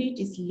 our mandate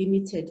is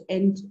limited,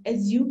 and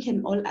as you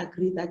can all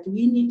agree that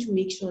we need to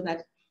make sure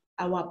that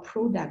our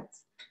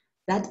products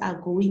that are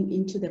going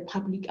into the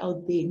public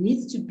out there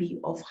needs to be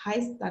of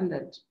high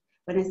standard.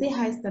 When I say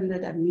high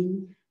standard, I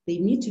mean they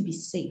need to be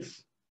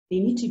safe, they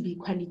need to be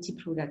quality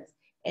products,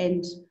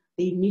 and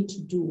they need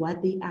to do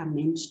what they are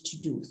meant to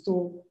do.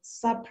 So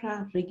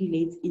SAPRA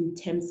regulates in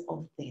terms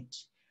of that.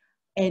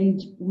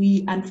 And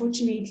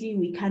unfortunately,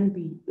 we can't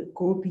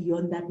go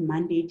beyond that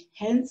mandate.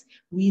 Hence,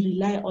 we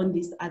rely on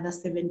these other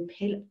 7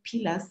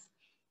 pillars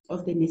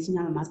of the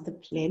National Master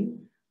Plan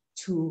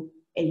to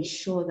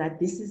ensure that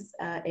this is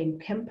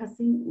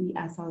encompassing. We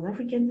are South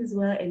Africans as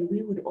well, and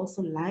we would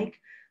also like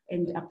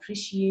and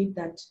appreciate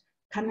that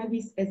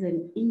cannabis as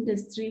an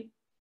industry,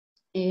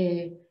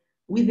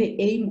 with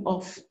the aim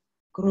of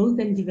growth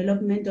and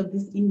development of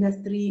this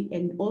industry,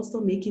 and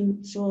also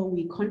making sure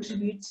we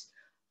contribute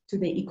to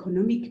the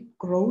economic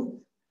growth,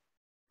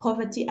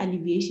 poverty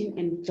alleviation,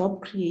 and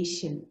job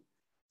creation.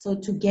 So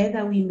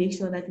together we make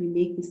sure that we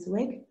make this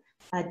work,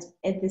 but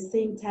at the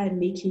same time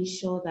making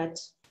sure that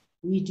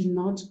we do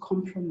not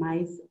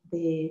compromise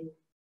the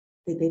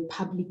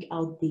public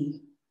out there.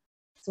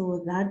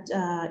 So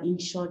that, in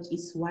short,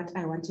 is what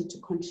I wanted to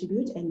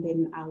contribute, and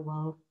then I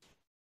will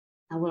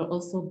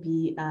also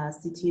be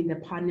sitting in the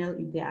panel.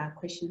 If there are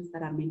questions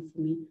that are meant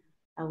for me,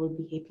 I will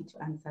be happy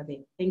to answer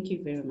them. Thank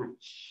you very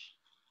much.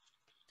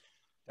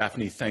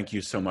 Daphne, thank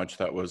you so much.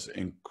 That was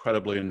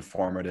incredibly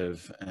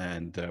informative,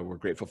 and we're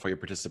grateful for your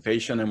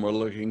participation, and we're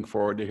looking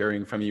forward to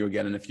hearing from you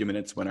again in a few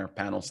minutes when our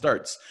panel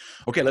starts.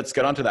 Okay, let's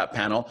get on to that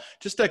panel.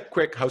 Just a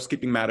quick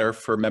housekeeping matter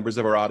for members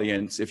of our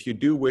audience. If you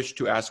do wish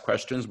to ask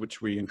questions,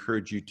 which we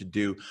encourage you to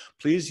do,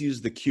 please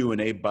use the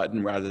Q&A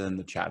button rather than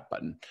the chat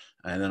button.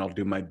 And then I'll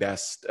do my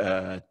best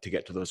to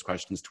get to those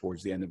questions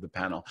towards the end of the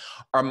panel.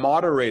 Our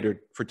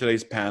moderator for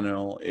today's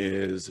panel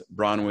is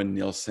Bronwyn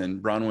Nielsen.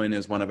 Bronwyn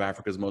is one of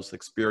Africa's most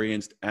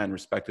experienced and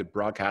respected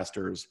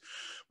broadcasters.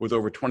 With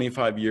over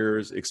 25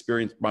 years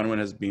experience, Bronwyn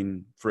has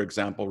been, for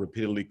example,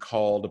 repeatedly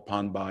called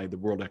upon by the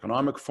World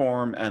Economic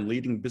Forum and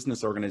leading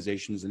business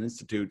organizations and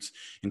institutes,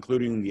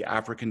 including the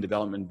African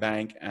Development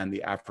Bank and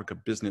the Africa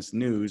Business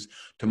News,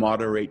 to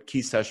moderate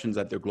key sessions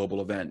at their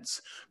global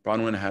events.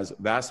 Bronwyn has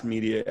vast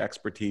media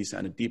expertise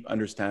and a deep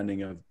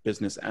understanding of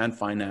business and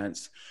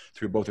finance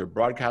through both her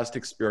broadcast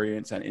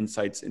experience and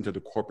insights into the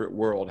corporate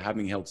world,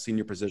 having held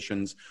senior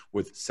positions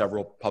with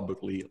several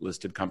publicly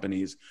listed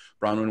companies.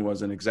 Bronwyn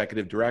was an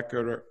executive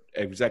director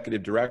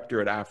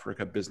at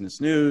Africa Business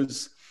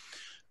News,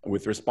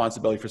 with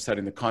responsibility for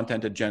setting the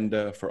content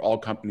agenda for all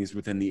companies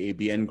within the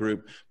ABN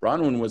group.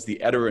 Bronwyn was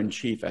the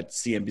editor-in-chief at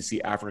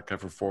CNBC Africa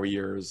for 4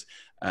 years.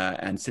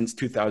 And since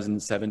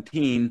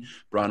 2017,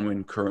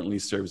 Bronwyn currently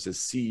serves as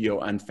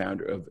CEO and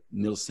founder of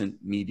Nielsen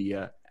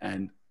Media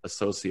and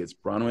Associates.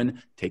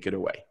 Bronwyn, take it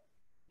away.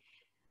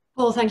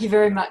 Paul, thank you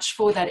very much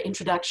for that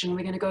introduction.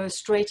 We're going to go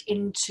straight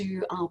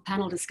into our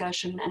panel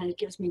discussion, and it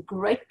gives me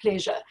great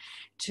pleasure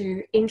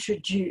to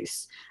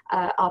introduce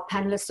our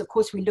panelists. Of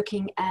course, we're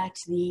looking at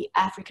the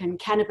African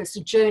cannabis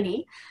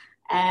journey,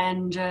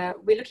 and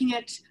we're looking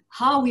at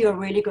how we are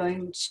really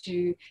going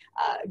to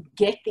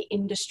get the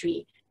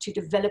industry to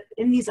develop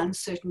in these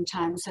uncertain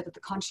times so that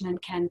the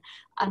continent can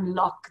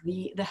unlock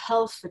the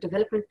health, the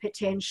development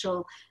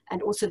potential,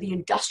 and also the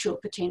industrial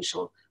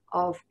potential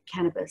of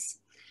cannabis.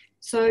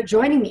 So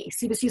joining me,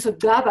 Sibusiso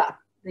Gaba,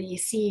 the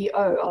CEO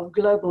of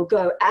Global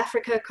Go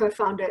Africa,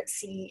 co-founder,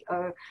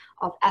 CEO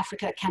of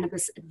Africa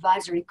Cannabis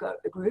Advisory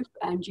Group,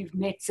 and you've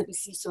met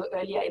Sibusiso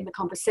earlier in the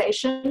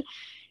conversation.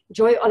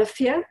 Joy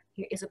Olivier,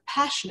 who is a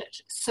passionate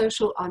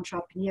social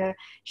entrepreneur.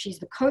 She's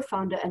the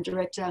co-founder and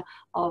director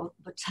of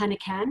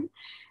Botanican.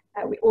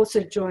 We're also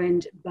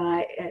joined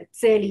by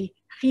Tseli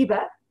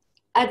Khiba,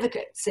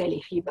 advocate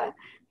Tseli Khiba,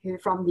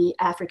 from the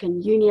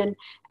African Union,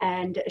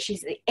 and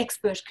she's the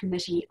expert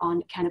committee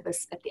on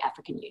cannabis at the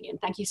African Union.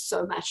 Thank you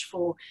so much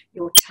for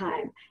your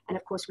time. And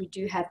of course, we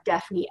do have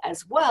Daphne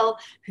as well,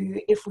 who,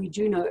 if we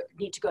do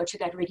need to go to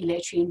that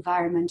regulatory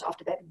environment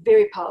after that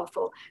very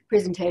powerful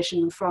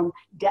presentation from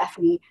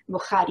Daphne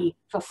Mukhadi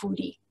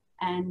Fafudi,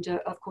 and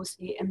of course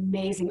the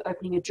amazing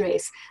opening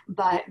address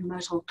by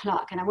Myrtle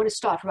Clark. And I want to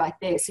start right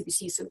there,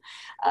 CBC. So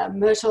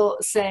Myrtle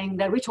saying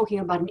that we're talking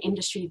about an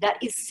industry that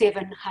is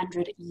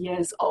 700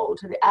 years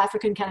old. The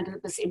African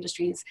cannabis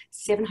industry is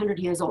 700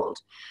 years old.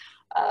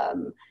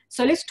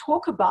 So let's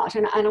talk about,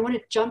 and I want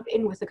to jump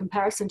in with the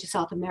comparison to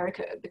South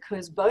America,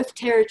 because both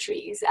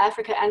territories,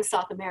 Africa and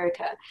South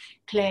America,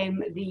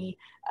 claim the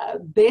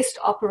best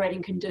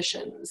operating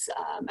conditions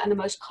and the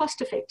most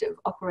cost-effective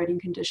operating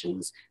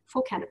conditions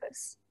for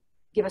cannabis.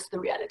 Give us the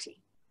reality.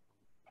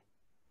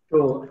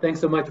 Sure. Thanks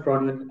so much,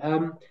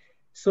 Bronwyn.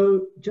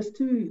 So just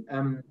to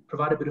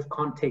provide a bit of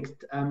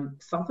context,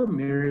 South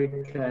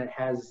America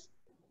has,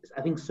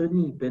 I think,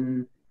 certainly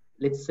been,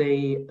 let's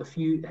say,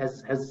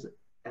 has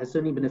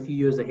certainly been a few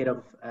years ahead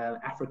of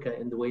Africa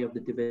in the way of the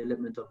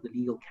development of the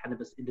legal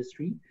cannabis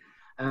industry.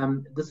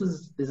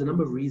 There's a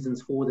number of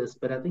reasons for this,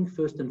 but I think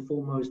first and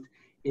foremost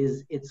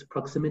is its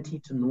proximity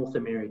to North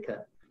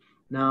America.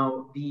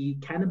 Now, the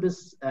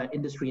cannabis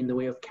industry, in the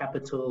way of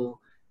capital,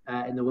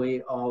 in the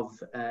way of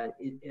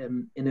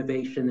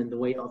innovation, in the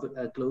way of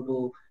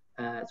global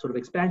sort of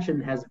expansion,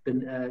 has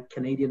been a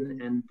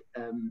Canadian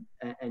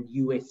and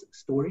US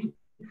story,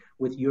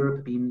 with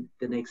Europe being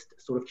the next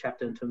sort of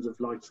chapter in terms of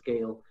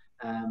large-scale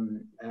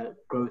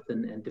growth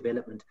and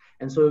development.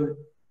 And so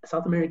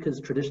South America's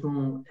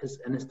traditional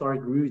and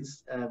historic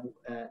roots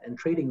and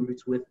trading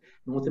roots with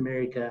North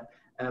America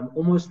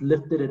almost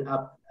lifted it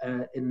up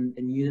in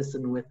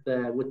unison with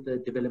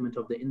the development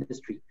of the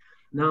industry.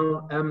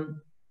 Now,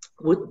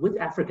 with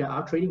Africa,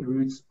 our trading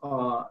routes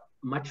are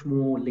much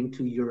more linked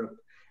to Europe.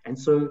 And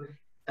so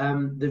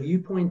the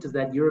viewpoint is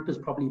that Europe is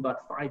probably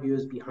about 5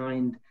 years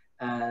behind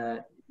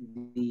 5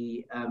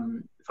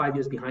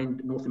 years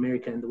behind North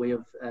America in the way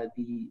of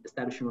the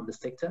establishment of the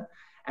sector.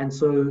 And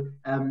so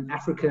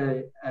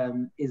Africa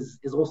is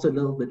also a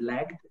little bit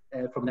lagged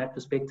from that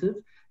perspective.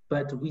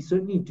 But we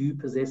certainly do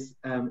possess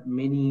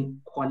many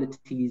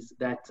qualities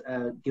that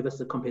give us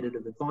a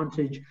competitive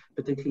advantage,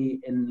 particularly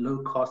in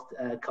low-cost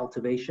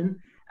cultivation.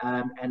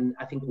 And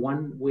I think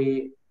one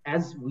where,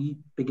 as we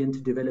begin to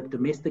develop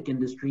domestic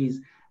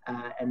industries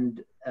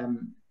and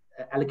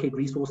allocate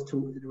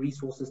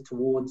resources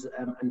towards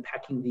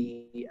unpacking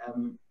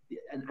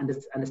and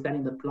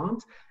understanding the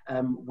plant,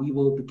 we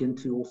will begin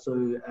to also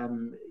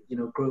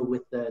grow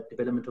with the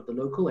development of the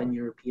local and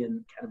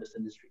European cannabis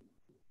industry.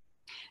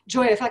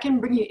 Joy, if I can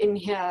bring you in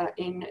here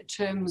in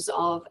terms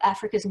of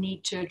Africa's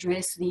need to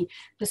address the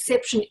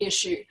perception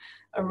issue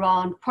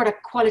around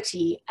product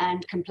quality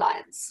and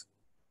compliance.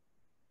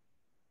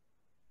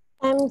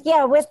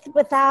 Yeah,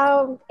 with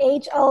our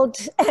age-old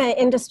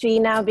industry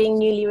now being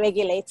newly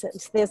regulated,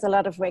 there's a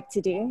lot of work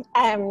to do.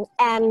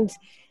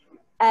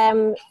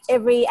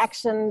 Every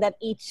action that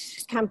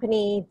each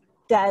company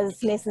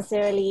does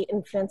necessarily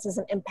influences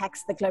and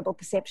impacts the global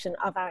perception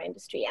of our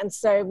industry. And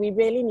so we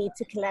really need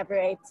to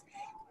collaborate.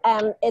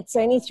 It's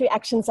only through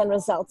actions and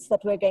results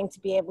that we're going to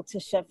be able to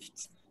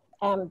shift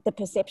the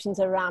perceptions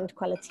around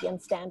quality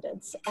and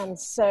standards. And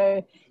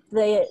so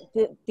the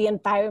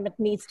environment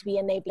needs to be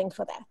enabling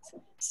for that.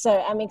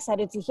 So I'm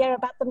excited to hear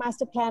about the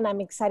master plan.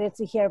 I'm excited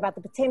to hear about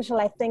the potential.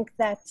 I think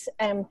that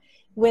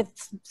with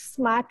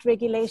smart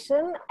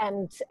regulation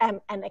and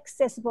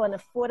accessible and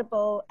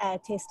affordable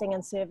testing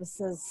and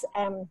services,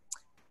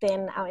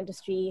 then our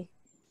industry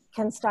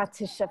can start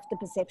to shift the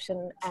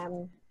perception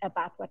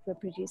about what we're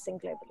producing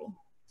globally.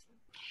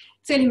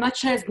 Certainly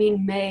much has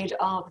been made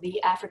of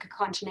the Africa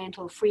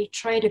Continental Free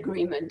Trade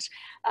Agreement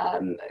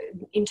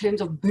in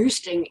terms of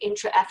boosting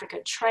intra-Africa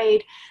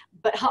trade,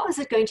 but how is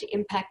it going to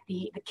impact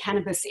the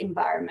cannabis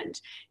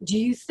environment? Do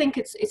you think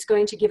it's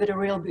going to give it a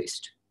real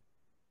boost?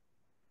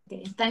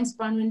 Okay, thanks,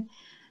 Bronwyn.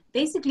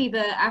 Basically,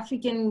 the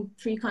African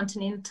Free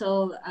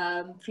Continental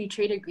Free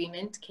Trade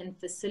Agreement can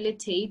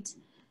facilitate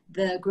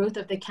the growth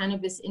of the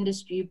cannabis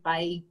industry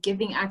by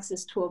giving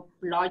access to a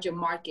larger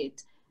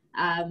market.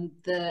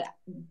 The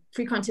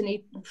Free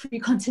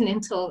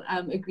Continental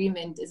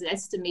Agreement is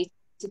estimated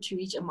to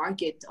reach a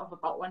market of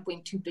about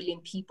 1.2 billion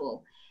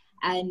people.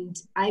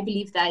 And I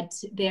believe that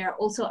there are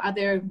also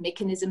other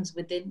mechanisms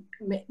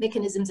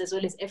as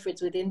well as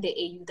efforts within the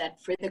AU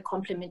that further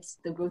complements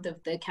the growth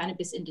of the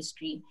cannabis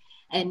industry.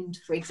 And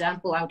for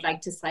example, I would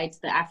like to cite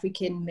the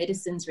African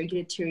Medicines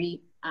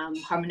Regulatory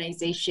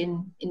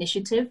Harmonization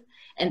Initiative,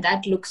 and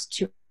that looks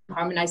to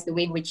harmonize the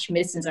way in which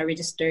medicines are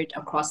registered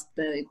across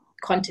the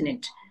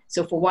continent.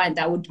 So for one,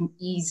 that would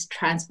ease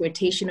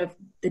transportation of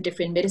the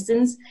different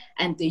medicines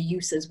and the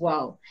use as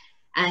well.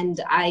 And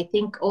I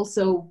think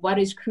also what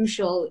is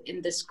crucial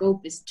in the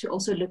scope is to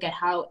also look at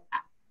how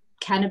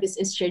cannabis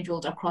is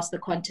scheduled across the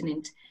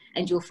continent.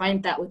 And you'll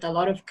find that with a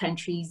lot of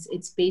countries,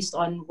 it's based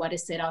on what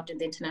is set out in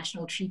the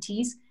international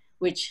treaties,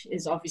 which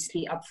is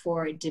obviously up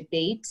for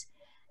debate.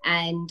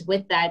 And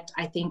with that,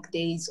 I think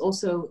there's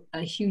also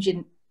a huge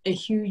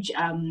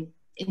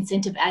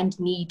incentive and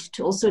need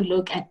to also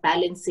look at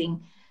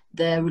balancing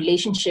the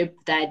relationship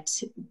that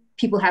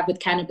people have with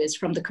cannabis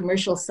from the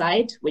commercial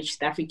side, which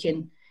the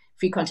African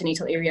Free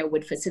Continental Area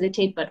would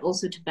facilitate, but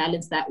also to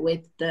balance that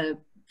with the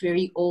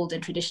very old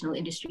and traditional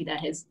industry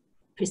that has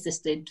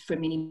persisted for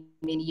many,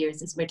 many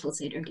years, as Myrtle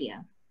said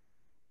earlier.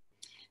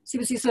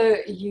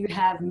 Sibusiso, you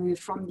have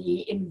moved from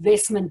the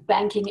investment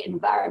banking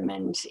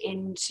environment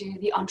into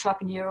the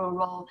entrepreneurial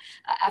role,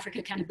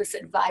 Africa Cannabis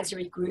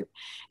Advisory Group,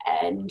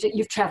 and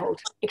you've traveled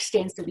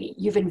extensively.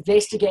 You've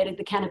investigated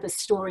the cannabis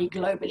story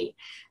globally.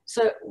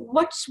 So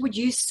what would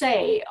you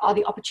say are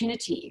the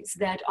opportunities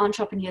that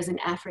entrepreneurs in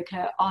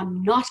Africa are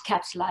not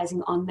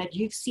capitalizing on that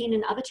you've seen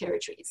in other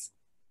territories?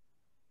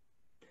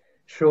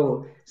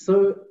 Sure.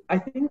 So I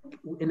think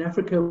in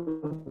Africa,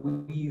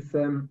 we've,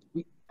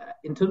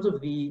 in terms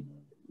of the,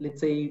 let's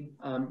say,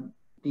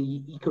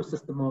 the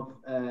ecosystem of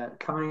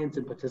clients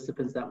and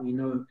participants that we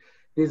know,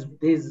 there's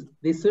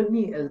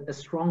certainly a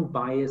strong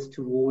bias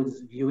towards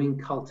viewing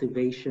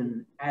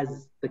cultivation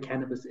as the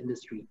cannabis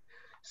industry.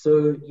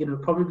 So, you know,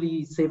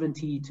 probably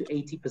 70 to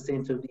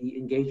 80% of the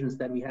engagements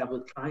that we have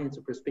with clients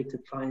or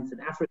prospective clients in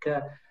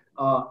Africa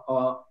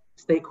are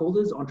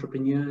stakeholders,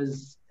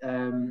 entrepreneurs,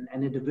 and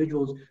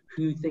individuals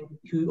who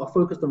are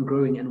focused on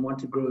growing and want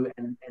to grow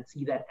and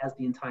see that as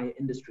the entire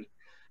industry.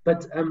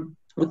 But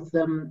with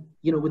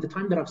the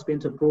time that I've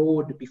spent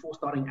abroad before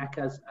starting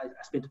ACAS, I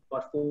spent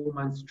about 4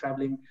 months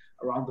traveling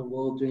around the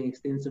world doing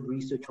extensive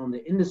research on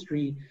the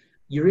industry.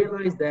 You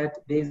realize that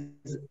there's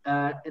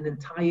an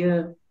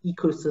entire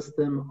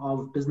ecosystem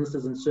of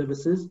businesses and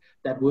services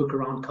that work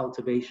around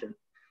cultivation.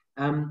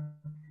 And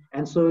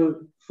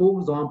so, for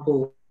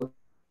example,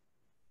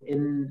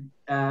 in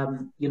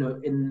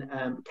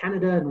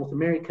Canada, North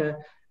America,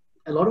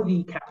 a lot of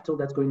the capital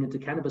that's going into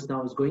cannabis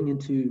now is going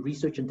into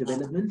research and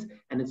development,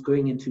 and it's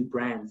going into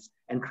brands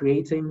and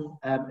creating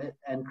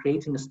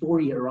a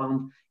story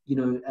around,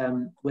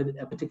 with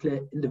a particular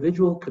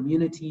individual,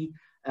 community,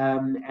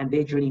 and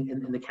their journey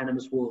in the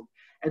cannabis world.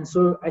 And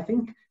so I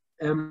think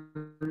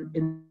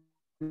in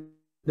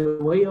the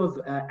way of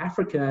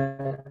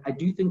Africa, I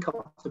do think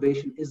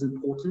cultivation is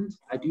important.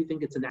 I do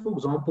think it's for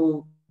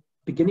example,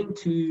 beginning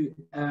to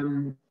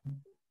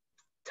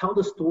tell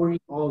the story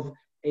of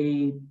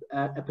a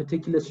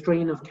particular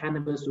strain of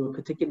cannabis or a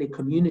particular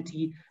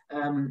community,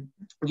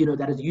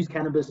 that has used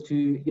cannabis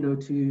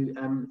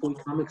for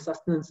economic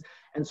sustenance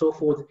and so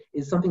forth,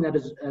 is something that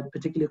is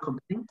particularly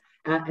compelling.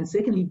 And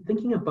secondly,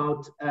 thinking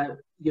about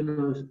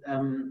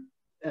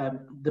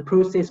the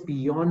process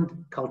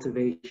beyond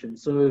cultivation.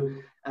 So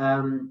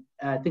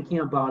thinking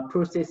about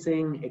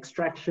processing,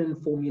 extraction,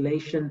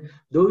 formulation,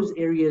 those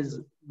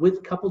areas,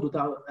 coupled with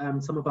our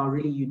some of our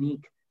really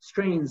unique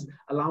strains,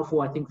 allow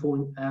for, I think,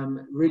 for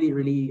really,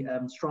 really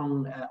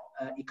strong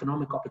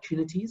economic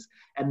opportunities,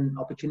 and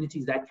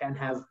opportunities that can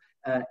have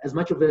as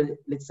much of a,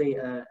 let's say,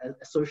 a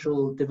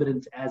social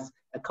dividend as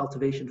a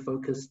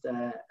cultivation-focused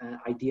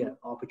idea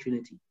or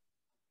opportunity.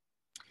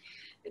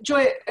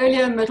 Joy,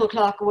 earlier Myrtle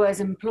Clark was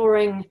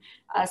imploring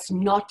us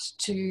not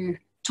to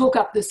talk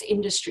up this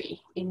industry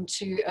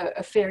into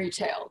a fairy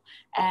tale,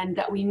 and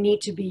that we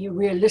need to be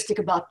realistic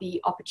about the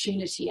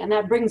opportunity. And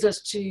that brings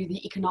us to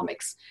the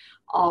economics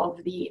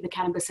of the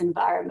cannabis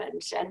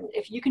environment. And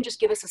if you can just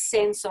give us a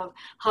sense of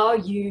how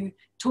you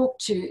talk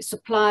to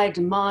supply,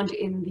 demand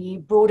in the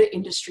broader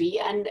industry,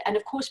 and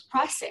of course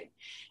pricing,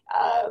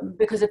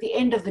 because at the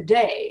end of the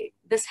day,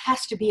 this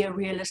has to be a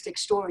realistic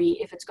story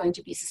if it's going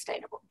to be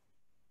sustainable.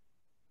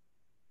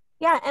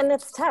 Yeah, and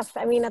it's tough.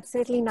 I mean, it's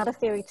certainly not a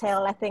fairy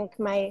tale. I think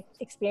my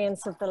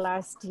experience of the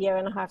last year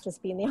and a half has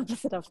been the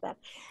opposite of that.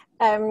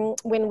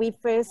 When we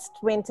first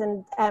went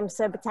and,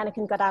 so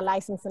Botanican got our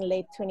license in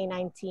late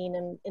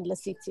 2019 in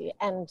Lesotho.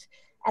 And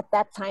at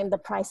that time, the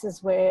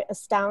prices were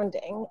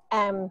astounding.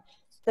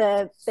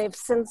 They've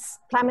since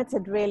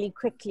plummeted really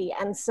quickly.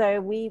 And so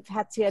we've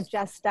had to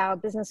adjust our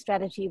business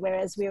strategy,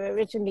 whereas we were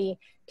originally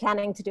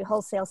planning to do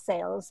wholesale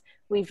sales.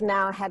 We've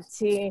now had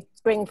to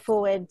bring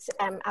forward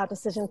our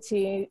decision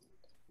to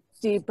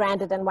do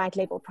branded and white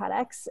label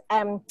products,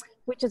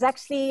 which is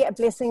actually a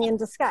blessing in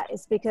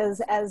disguise, because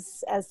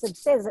as Sib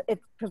says, it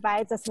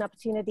provides us an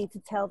opportunity to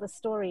tell the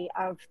story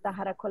of the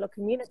Harakolo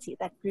community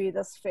that grew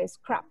this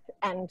first crop,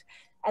 and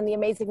the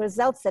amazing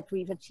results that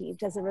we've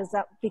achieved as a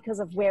result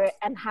because of where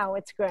and how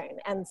it's grown.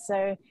 And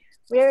so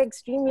we're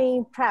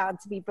extremely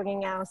proud to be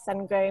bringing our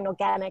sun-grown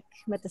organic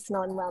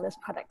medicinal and wellness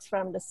products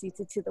from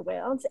Lesotho to the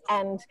world.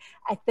 And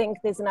I think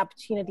there's an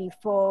opportunity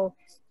for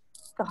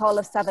the whole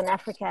of Southern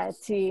Africa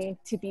to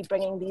be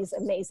bringing these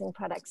amazing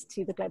products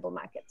to the global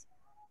market.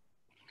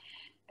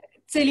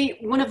 Sally,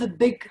 one of the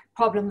big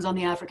problems on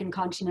the African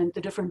continent,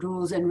 the different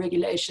rules and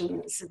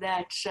regulations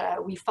that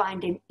we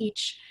find in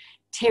each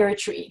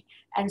territory,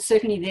 and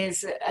certainly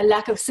there's a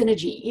lack of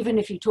synergy, even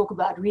if you talk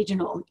about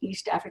regional,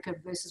 East Africa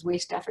versus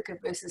West Africa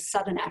versus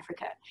Southern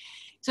Africa.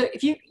 So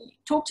if you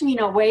talk to me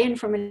now, weigh in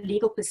from a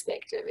legal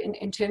perspective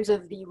in terms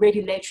of the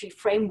regulatory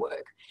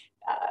framework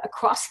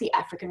across the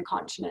African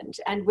continent,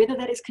 and whether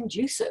that is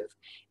conducive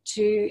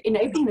to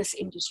enabling this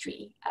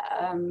industry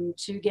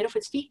to get off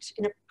its feet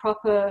in a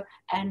proper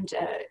and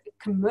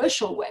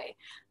commercial way,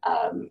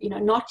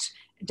 not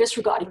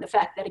disregarding the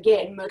fact that,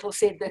 again, Myrtle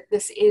said that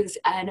this is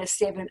a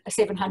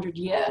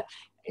 700-year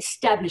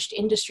established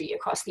industry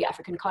across the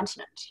African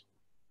continent.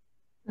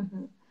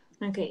 Mm-hmm.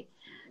 Okay.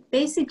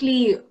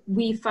 Basically,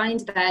 we find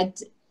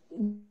that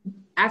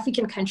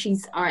African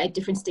countries are at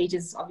different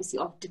stages, obviously,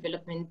 of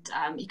development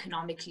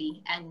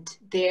economically, and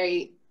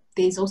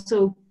there's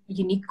also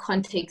unique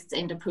contexts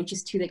and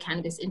approaches to the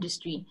cannabis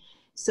industry.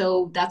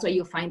 So that's why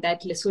you'll find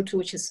that Lesotho,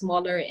 which is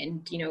smaller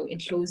and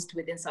enclosed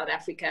within South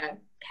Africa,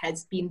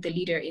 has been the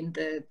leader in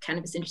the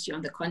cannabis industry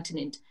on the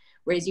continent,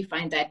 whereas you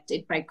find that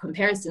by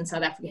comparison,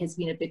 South Africa has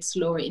been a bit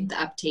slower in the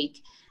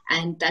uptake.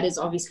 And that is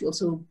obviously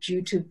also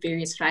due to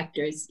various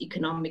factors,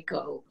 economic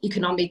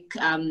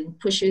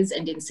pushes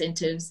and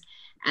incentives,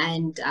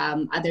 and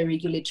other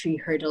regulatory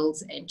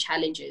hurdles and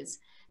challenges.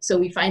 So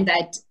we find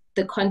that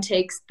the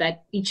context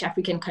that each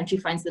African country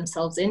finds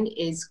themselves in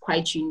is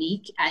quite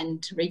unique,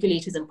 and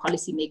regulators and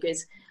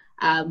policymakers,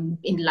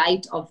 in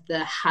light of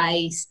the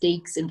high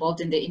stakes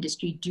involved in the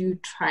industry, do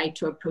try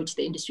to approach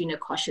the industry in a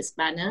cautious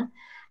manner,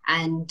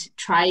 and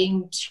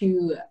trying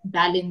to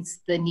balance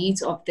the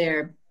needs of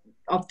their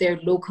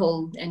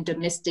local and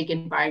domestic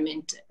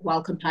environment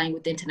while complying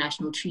with the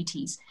international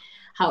treaties.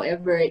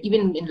 However,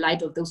 even in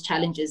light of those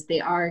challenges,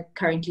 there are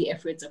currently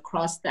efforts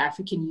across the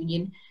African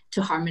Union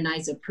to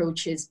harmonize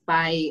approaches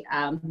by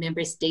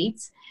member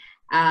states.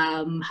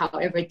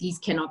 However, these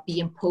cannot be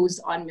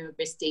imposed on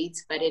member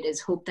states, but it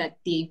is hoped that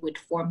they would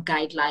form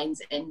guidelines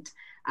and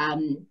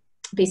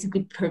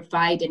basically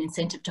provide an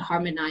incentive to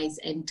harmonize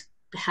and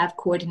have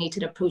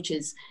coordinated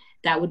approaches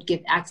that would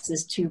give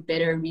access to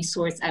better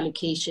resource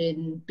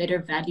allocation, better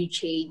value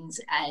chains,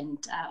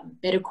 and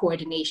better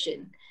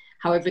coordination.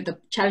 However, the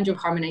challenge of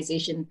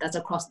harmonization, that's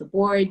across the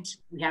board.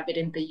 We have it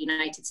in the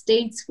United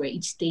States, where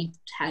each state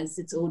has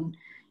its own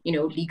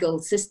legal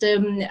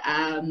system.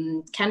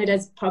 Canada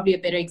is probably a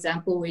better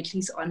example, where at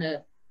least on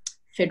a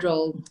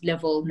federal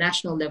level,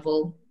 national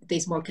level,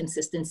 there's more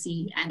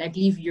consistency. And I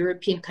believe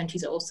European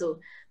countries are also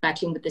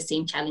battling with the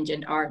same challenge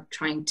and are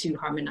trying to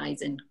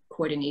harmonize and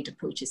coordinate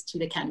approaches to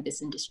the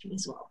cannabis industry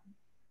as well.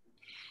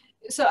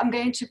 So I'm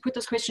going to put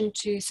this question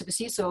to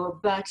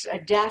Sibusiso, but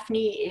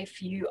Daphne,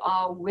 if you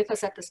are with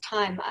us at this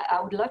time,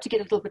 I would love to get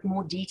a little bit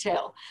more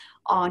detail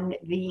on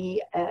the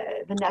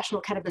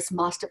National Cannabis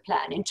Master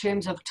Plan in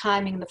terms of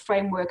timing, the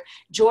framework.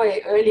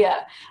 Joy earlier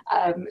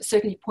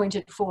certainly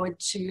pointed forward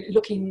to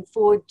looking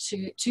forward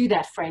to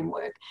that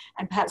framework,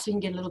 and perhaps we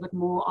can get a little bit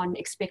more on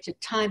expected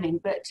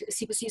timing. But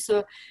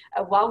Sibusiso,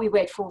 while we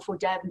wait for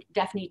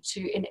Daphne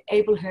to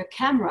enable her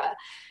camera,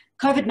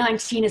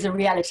 COVID-19 is a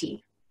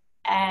reality,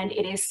 and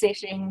it is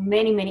setting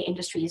many, many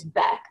industries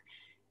back.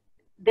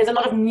 There's a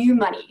lot of new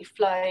money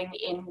flowing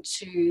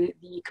into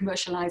the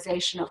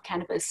commercialization of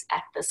cannabis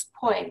at this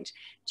point.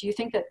 Do you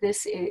think that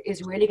this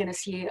is really going to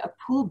see a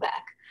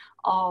pullback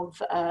of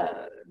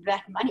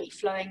that money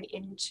flowing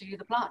into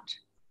the plant?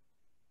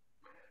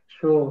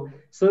 Sure.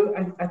 So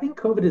I think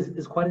COVID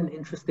is quite an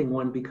interesting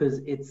one,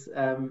 because it's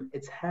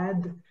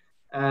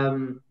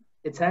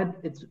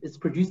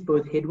produced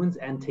both headwinds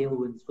and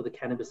tailwinds for the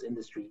cannabis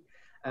industry.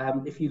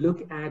 If you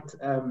look at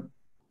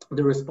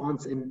the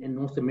response in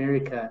North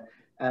America,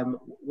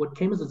 what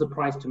came as a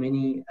surprise to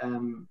many,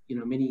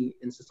 many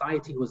in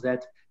society, was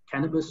that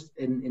cannabis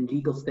in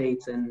legal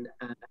states and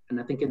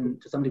I think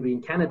to some degree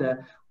in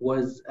Canada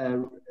was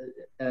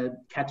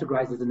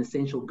categorized as an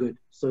essential good.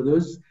 So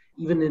those,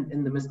 even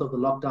in the midst of the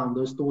lockdown,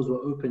 those stores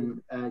were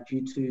open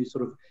due to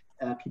sort of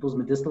people's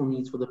medicinal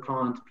needs for the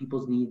plant,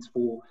 people's needs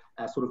for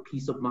sort of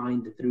peace of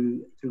mind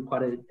through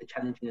quite a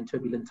challenging and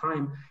turbulent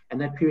time.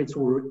 And that period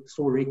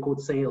saw record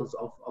sales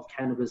of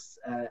cannabis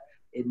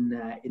in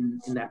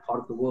that part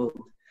of the world.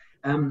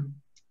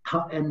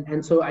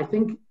 And so I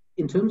think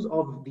in terms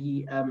of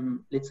the,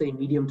 let's say,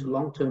 medium to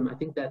long term, I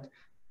think that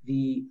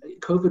the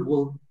COVID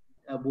will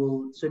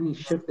certainly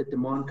shift the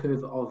demand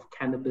curve of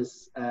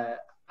cannabis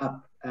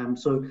up.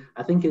 So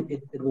I think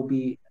it will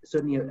be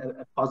certainly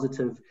a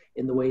positive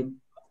in the way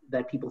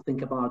that people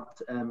think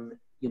about,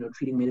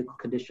 treating medical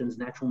conditions,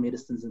 natural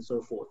medicines, and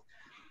so forth.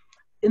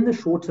 In the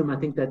short term, I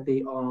think that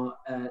there are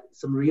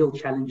some real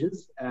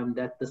challenges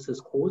that this has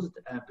caused,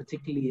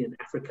 particularly in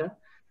Africa.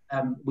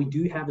 We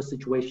do have a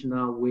situation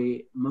now where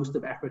most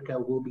of Africa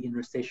will be in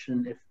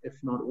recession, if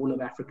not all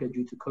of Africa,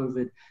 due to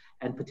COVID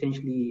and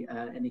potentially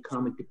an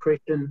economic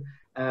depression.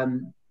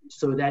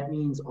 So that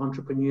means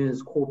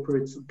entrepreneurs,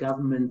 corporates,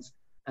 governments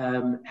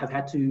have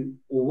had to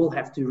or will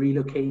have to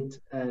relocate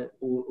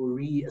or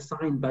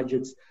reassign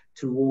budgets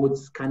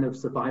towards kind of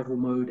survival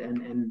mode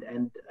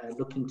and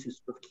looking to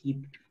sort of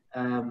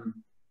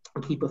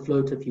keep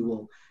afloat, if you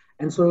will.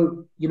 And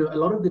so, a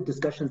lot of the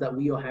discussions that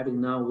we are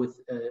having now with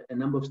a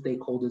number of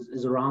stakeholders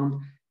is around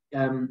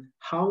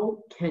how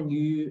can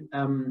you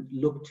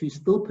look to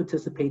still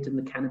participate in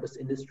the cannabis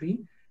industry,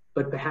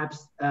 but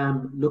perhaps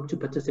look to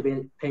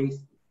participate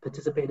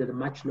at a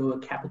much lower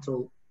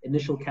capital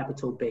initial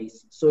capital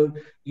base. So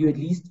you at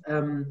least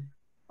are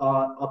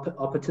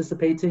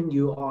participating,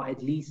 you are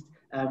at least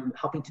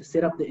helping to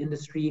set up the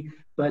industry,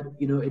 but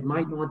it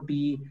might not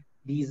be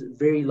these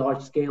very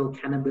large scale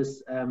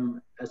cannabis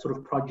sort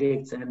of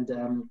projects and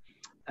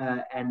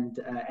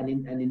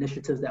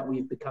initiatives that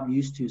we've become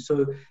used to.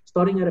 So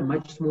starting at a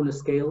much smaller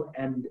scale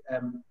and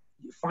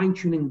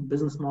fine-tuning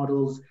business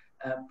models,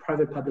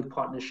 private-public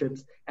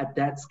partnerships at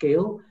that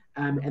scale,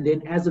 and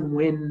then as and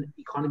when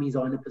economies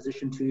are in a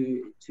position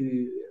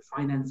to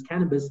finance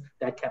cannabis,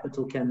 that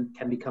capital can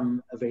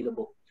become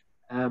available.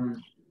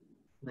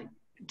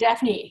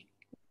 Daphne,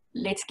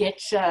 let's get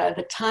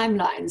the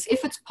timelines,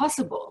 if it's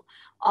possible,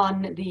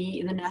 on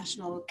the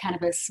National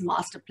Cannabis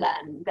Master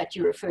Plan that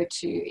you referred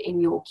to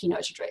in your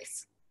keynote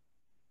address.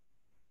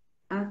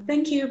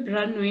 Thank you,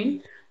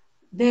 Bronwyn.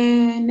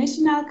 The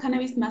National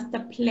Cannabis Master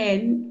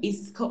Plan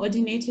is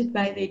coordinated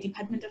by the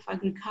Department of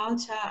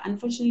Agriculture.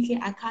 Unfortunately,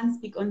 I can't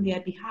speak on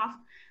their behalf,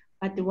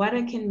 but what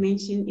I can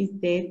mention is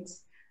that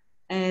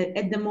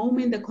at the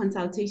moment, the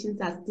consultations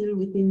are still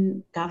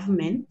within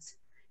government,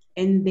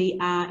 and they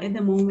are at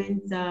the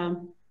moment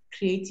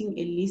creating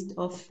a list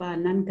of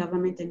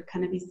non-government and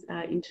cannabis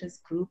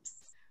interest groups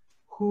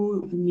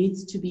who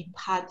needs to be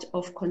part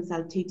of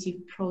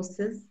consultative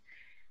process.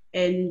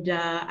 And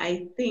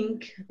I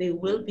think they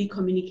will be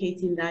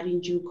communicating that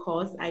in due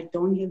course. I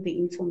don't have the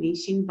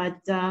information,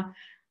 but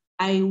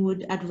I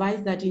would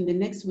advise that in the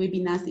next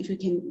webinars, if you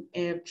can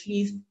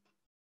please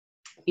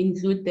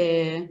include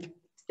the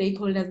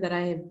stakeholders that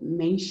I have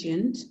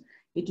mentioned,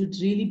 it would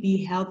really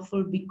be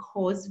helpful,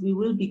 because we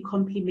will be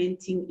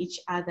complementing each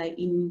other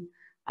in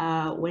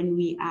when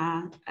we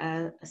are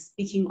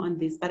speaking on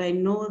this. But I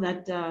know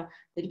that the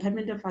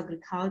Department of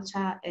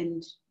Agriculture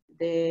and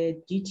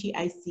the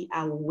DTIC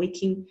are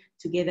working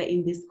together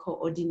in this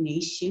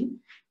coordination,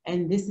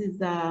 and this is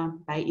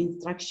by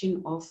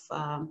instruction of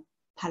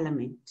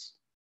Parliament.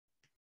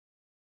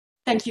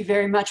 Thank you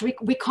very much.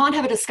 We can't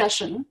have a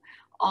discussion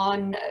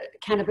on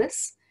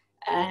cannabis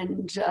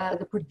and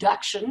the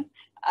production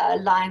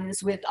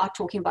lines without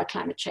talking about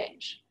climate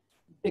change,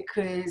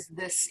 because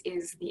this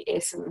is the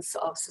essence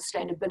of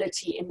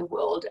sustainability in the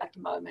world at the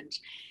moment.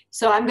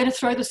 So I'm going to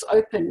throw this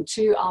open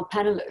to our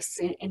panelists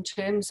in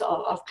terms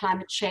of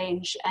climate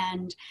change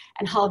and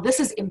how this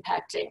is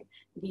impacting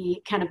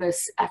the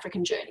cannabis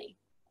African journey.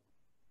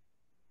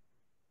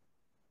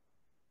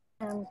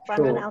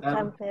 Bronwyn, I'll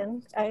jump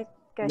in.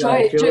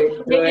 Joy,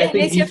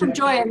 let's hear from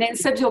Joy, and then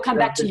Sibs will come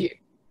back to you.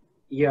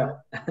 Yeah.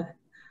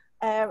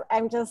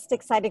 I'm just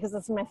excited because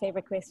this is my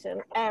favorite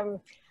question.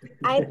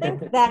 I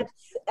think that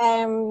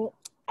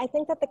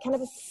the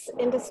cannabis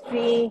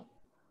industry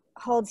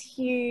holds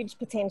huge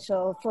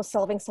potential for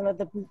solving some of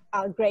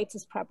our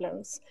greatest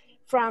problems,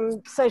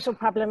 from social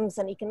problems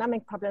and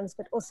economic problems,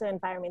 but also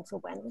environmental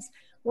ones.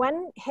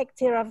 1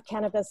 hectare of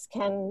cannabis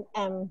can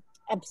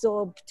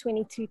absorb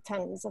 22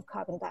 tons of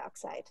carbon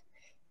dioxide,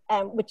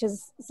 which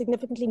is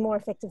significantly more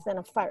effective than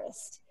a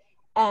forest.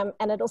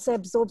 And it also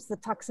absorbs the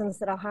toxins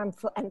that are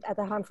harmful and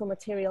other harmful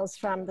materials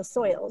from the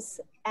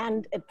soils,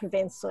 and it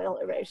prevents soil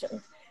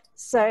erosion.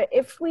 So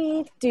if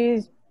we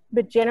do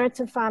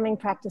regenerative farming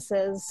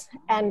practices,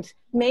 and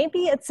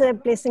maybe it's a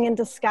blessing in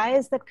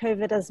disguise that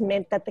COVID has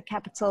meant that the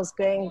capital is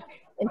going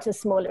into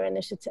smaller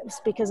initiatives,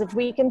 because if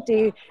we can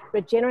do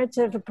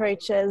regenerative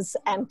approaches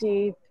and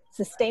do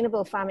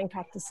sustainable farming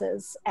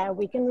practices,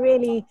 we can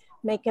really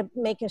make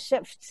a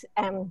shift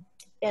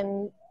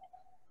in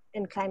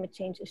climate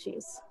change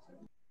issues.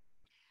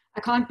 I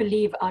can't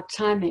believe our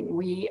timing.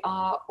 We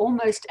are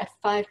almost at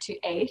 5 to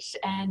 8,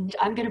 and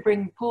I'm going to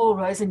bring Paul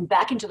Rosen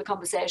back into the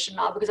conversation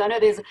now, because I know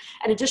there's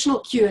an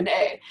additional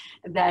Q&A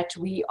that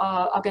we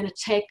are going to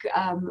take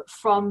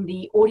from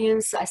the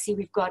audience. I see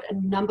we've got a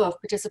number of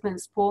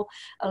participants, Paul,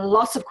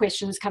 lots of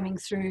questions coming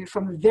through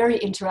from a very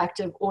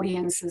interactive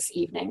audience this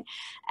evening.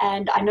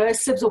 And I know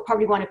Sibs will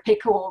probably want to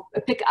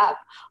pick up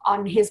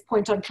on his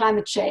point on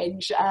climate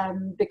change,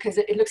 because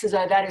it looks as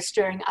though that is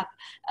stirring up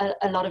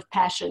a lot of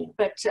passion.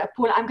 But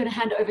Paul, I'm going to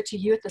hand over to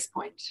you at this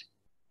point.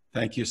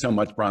 Thank you so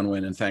much,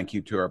 Bronwyn, and thank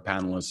you to our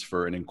panelists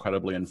for an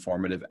incredibly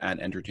informative and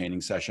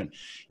entertaining session.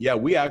 Yeah,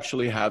 we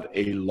actually have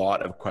a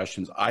lot of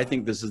questions. I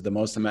think this is the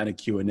most amount of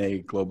Q&A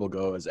Global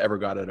Go has ever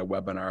got at a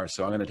webinar,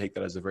 so I'm going to take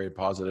that as a very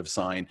positive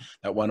sign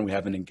that, 1, we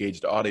have an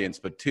engaged audience,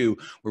 but 2,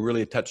 we're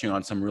really touching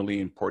on some really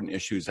important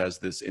issues as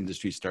this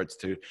industry starts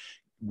to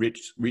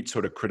reach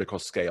sort of critical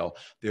scale.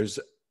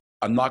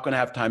 I'm not going to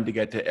have time to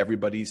get to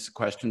everybody's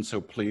questions, so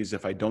please,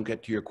 if I don't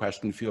get to your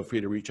question, feel free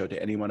to reach out to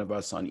any one of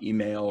us on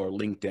email or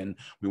LinkedIn.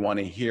 We want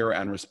to hear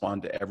and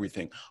respond to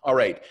everything. All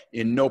right,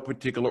 in no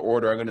particular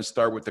order, I'm going to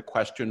start with the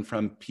question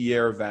from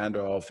Pierre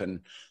Vandolph, and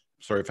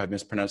sorry if I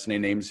mispronounced any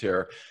names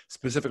here.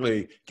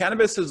 Specifically,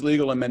 cannabis is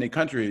legal in many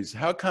countries.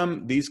 How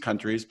come these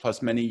countries,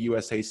 plus many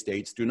USA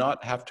states, do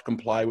not have to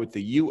comply with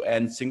the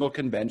UN Single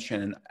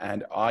Convention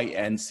and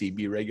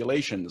INCB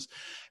regulations?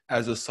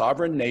 As a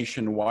sovereign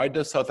nation, why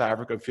does South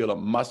Africa feel it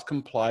must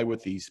comply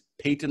with these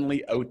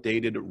patently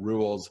outdated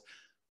rules,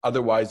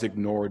 otherwise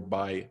ignored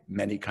by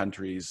many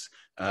countries?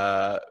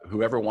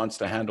 Whoever wants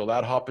to handle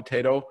that hot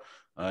potato,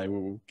 I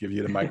will give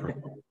you the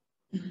microphone.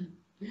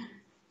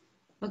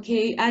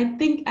 Okay, I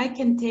think I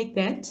can take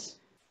that.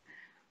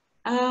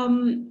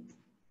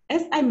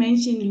 As I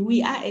mentioned,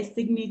 we are a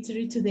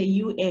signatory to the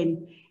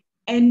UN.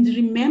 And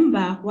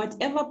remember,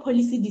 whatever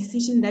policy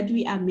decision that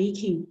we are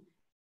making,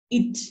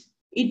 it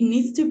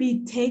needs to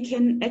be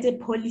taken at a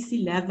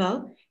policy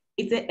level,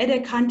 at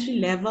a country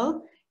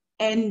level,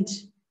 and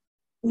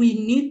we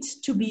need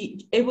to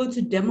be able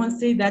to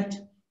demonstrate that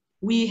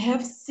we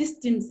have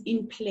systems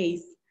in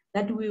place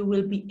that we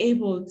will be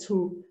able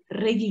to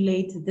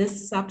regulate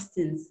this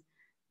substance,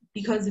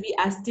 because we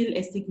are still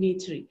a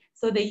signatory.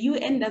 So the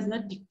UN does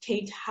not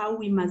dictate how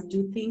we must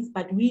do things,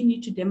 but we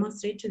need to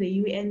demonstrate to the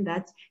UN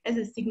that as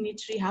a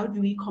signatory, how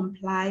do we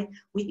comply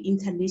with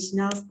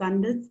international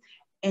standards,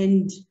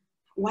 and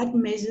what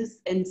measures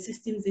and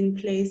systems in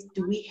place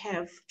do we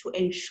have to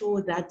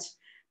ensure that,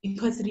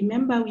 because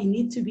remember, we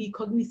need to be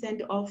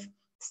cognizant of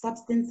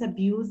substance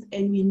abuse,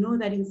 and we know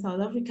that in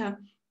South Africa,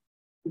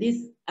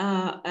 this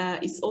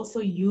is also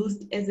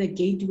used as a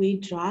gateway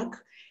drug.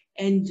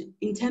 And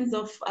in terms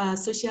of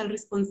social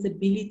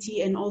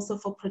responsibility and also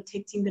for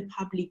protecting the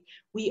public,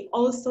 we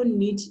also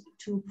need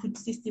to put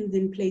systems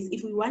in place.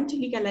 If we want to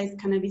legalize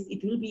cannabis,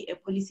 it will be a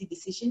policy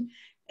decision.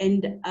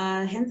 And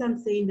hence I'm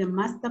saying the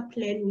master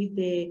plan with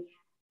the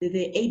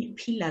 8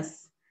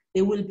 pillars,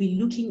 they will be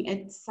looking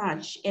at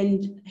such,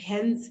 and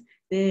hence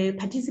the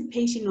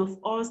participation of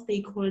all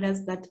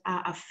stakeholders that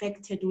are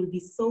affected will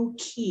be so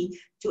key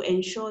to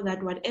ensure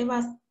that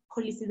whatever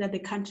policy that the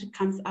country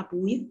comes up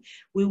with,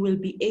 we will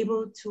be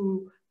able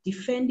to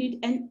defend it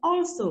and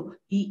also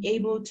be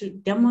able to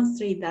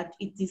demonstrate that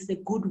it is a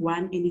good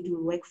one and it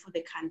will work for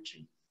the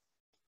country.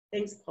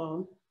 Thanks,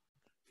 Paul.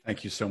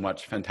 Thank you so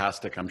much.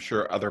 Fantastic. I'm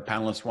sure other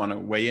panelists want to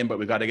weigh in, but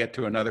we've got to get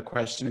to another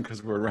question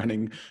because we're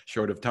running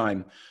short of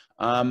time.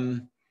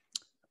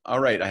 All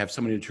right, I have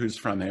so many to choose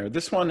from here.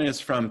 This one is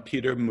from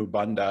Peter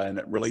Mubanda, and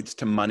it relates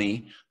to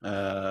money.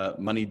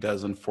 Money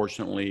does,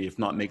 unfortunately, if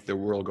not make the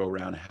world go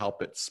round,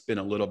 help it spin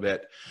a little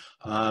bit.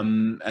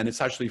 And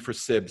it's actually for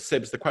Sibs.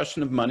 Sibs, the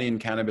question of money in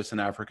cannabis in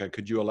Africa,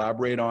 could you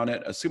elaborate on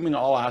it? Assuming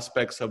all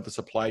aspects of the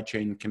supply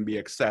chain can be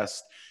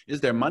accessed,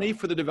 is there money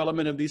for the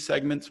development of these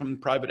segments from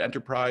private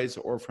enterprise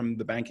or from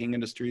the banking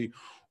industry?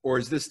 Or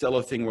is this still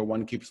a thing where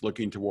one keeps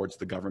looking towards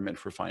the government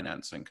for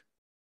financing?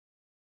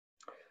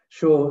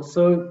 Sure.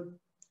 So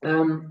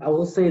I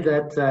will say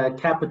that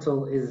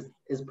capital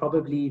is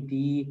probably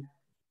the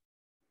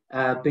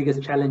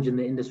biggest challenge in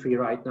the industry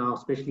right now,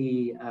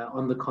 especially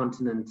on the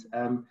continent.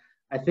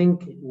 I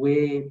think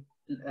where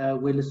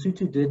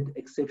Lesotho did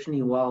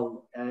exceptionally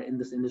well in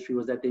this industry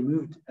was that they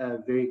moved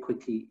very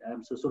quickly.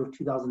 So sort of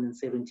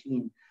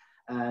 2017,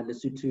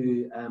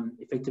 Lesotho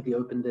effectively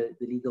opened the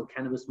legal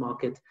cannabis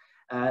market,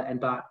 and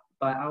by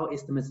our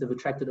estimates, they've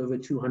attracted over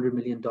 $200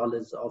 million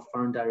of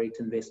foreign direct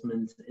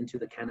investment into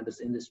the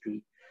cannabis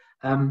industry.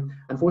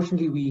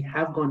 Unfortunately, we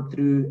have gone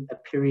through a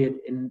period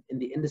in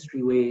the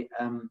industry where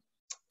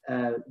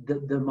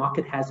the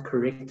market has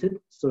corrected.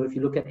 So if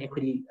you look at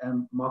equity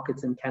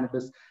markets in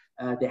cannabis,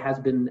 there has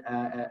been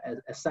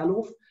a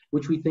sell-off,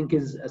 which we think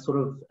is a sort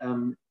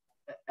of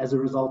as a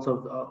result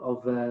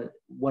of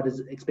what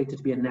is expected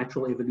to be a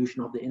natural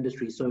evolution of the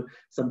industry. So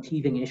some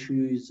teething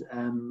issues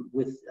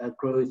with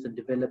growth and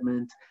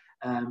development,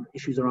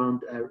 issues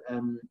around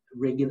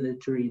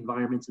regulatory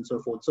environments and so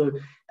forth. So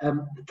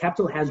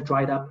capital has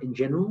dried up in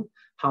general.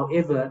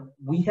 However,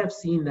 we have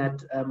seen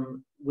that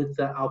with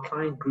our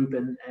client group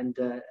and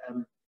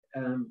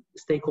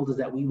stakeholders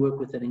that we work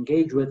with and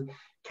engage with,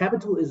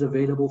 capital is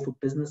available for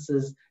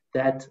businesses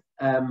that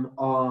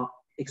are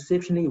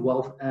exceptionally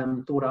well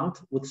thought out,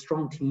 with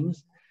strong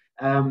teams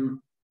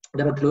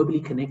that are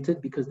globally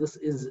connected, because this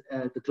is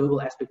the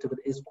global aspect of it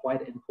is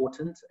quite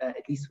important,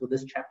 at least for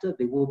this chapter.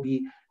 There will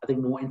be, I think,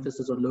 more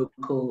emphasis on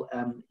local,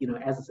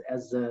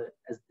 as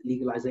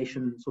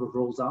legalization sort of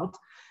rolls out.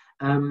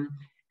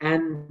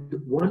 And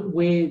one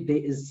where there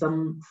is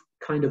some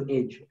kind of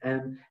edge.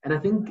 And I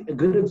think a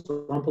good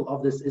example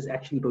of this is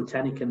actually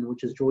Botanican,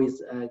 which is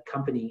Joy's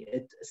company.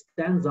 It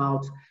stands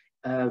out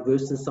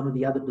versus some of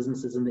the other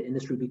businesses in the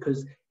industry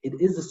because it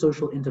is a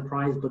social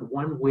enterprise, but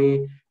one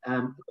where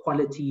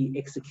quality,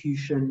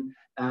 execution,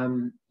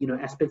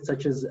 aspects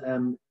such as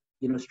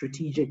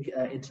strategic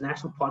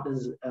international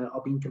partners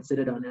are being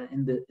considered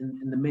in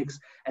the mix,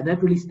 and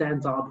that really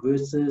stands out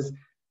versus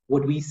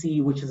what we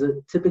see, which is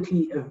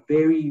typically a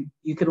very,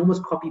 you can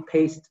almost copy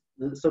paste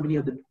so many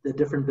of the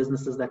different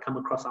businesses that come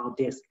across our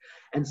desk.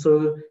 And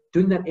so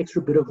doing that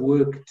extra bit of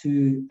work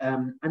to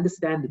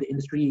understand the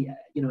industry,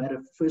 at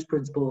a first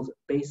principles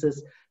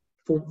basis,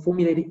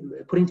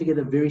 putting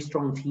together a very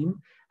strong team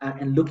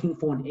and looking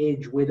for an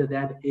edge, whether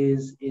that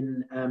is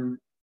in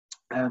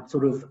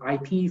sort of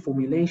IP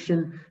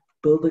formulation,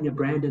 building a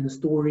brand and a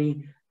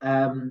story,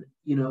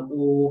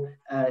 or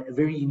a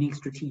very unique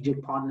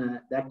strategic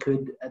partner that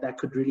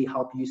could really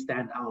help you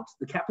stand out.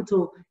 The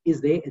capital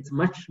is there; it's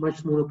much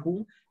smaller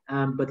pool,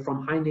 but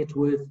from high net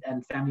worth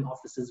and family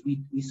offices,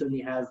 we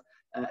certainly have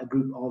a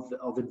group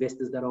of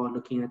investors that are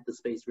looking at the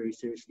space very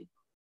seriously.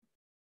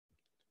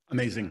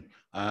 Amazing.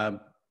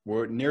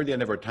 we're near the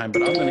end of our time,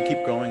 but I'm going to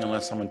keep going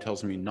unless someone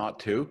tells me not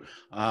to.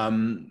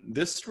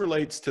 This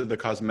relates to the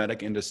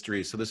cosmetic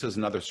industry. So this is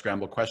another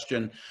scramble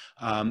question.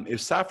 If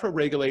SAFRA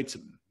regulates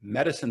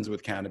medicines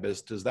with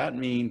cannabis, does that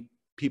mean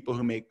people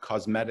who make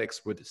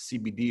cosmetics with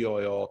CBD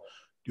oil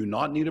do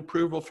not need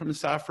approval from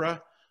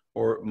SAFRA,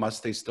 or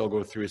must they still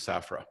go through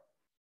SAFRA?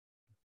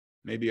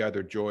 Maybe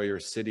either Joy or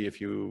City,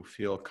 if you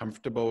feel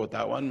comfortable with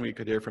that one, we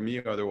could hear from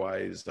you.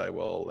 Otherwise, I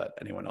will let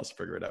anyone else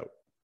figure it out.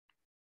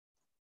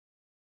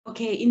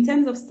 Okay, in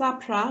terms of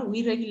SAFRA,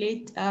 we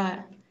regulate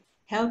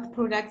health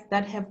products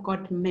that have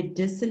got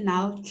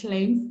medicinal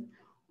claims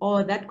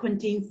or that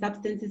contain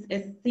substances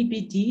as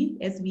CBD,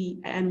 as we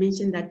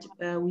mentioned that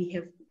we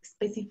have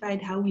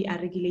specified how we are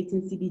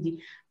regulating CBD.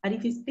 But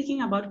if you're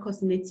speaking about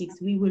cosmetics,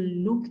 we will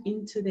look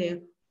into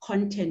the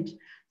content.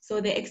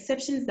 So the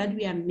exceptions that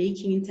we are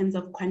making in terms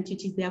of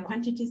quantities, there are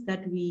quantities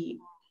that we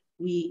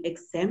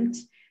exempt,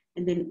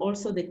 and then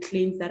also the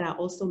claims that are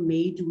also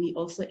made, we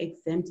also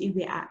exempt if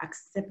they are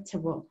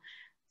acceptable.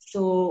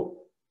 So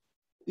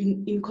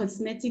in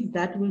cosmetics,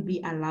 that will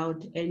be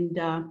allowed. And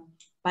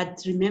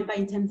but remember,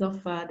 in terms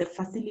of the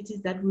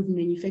facilities that would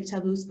manufacture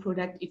those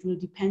products, it will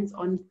depend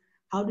on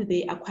how do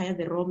they acquire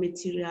the raw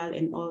material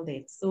and all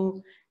that.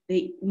 So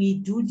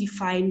we do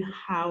define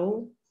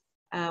how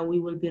we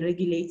will be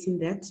regulating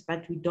that,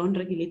 but we don't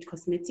regulate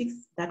cosmetics.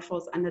 That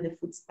falls under the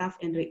Foodstuff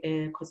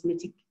and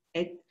Cosmetic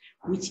Act,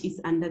 which is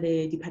under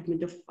the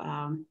Department of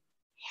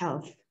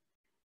Health.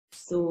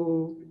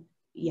 So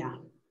yeah,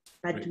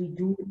 but Right. we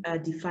do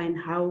define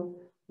how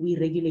we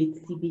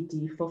regulate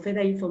CBD. For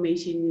further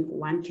information,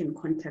 one can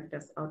contact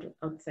us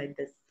outside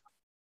this.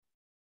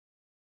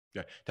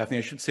 Yeah, Daphne,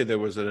 I should say there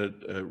was a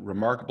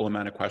remarkable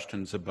amount of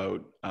questions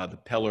about the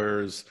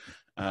pillars,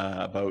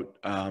 about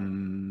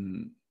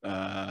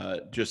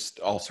just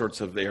all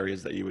sorts of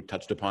areas that you had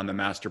touched upon, the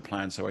master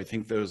plan. So I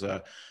think there's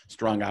a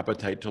strong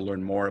appetite to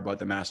learn more about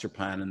the master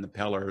plan and the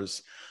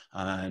pillars,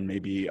 and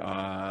maybe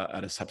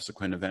at a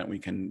subsequent event we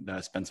can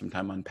spend some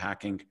time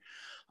unpacking.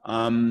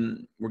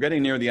 We're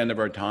getting near the end of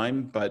our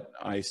time, but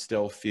I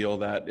still feel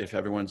that if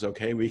everyone's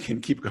okay, we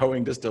can keep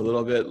going just a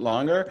little bit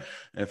longer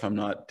if I'm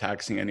not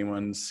taxing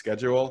anyone's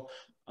schedule.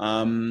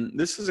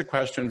 This is a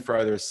question for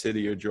either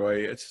City or Joy.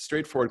 It's a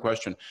straightforward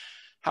question.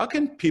 How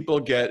can people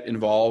get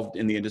involved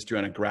in the industry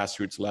on a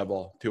grassroots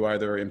level to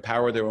either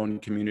empower their own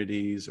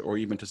communities or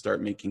even to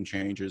start making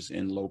changes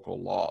in local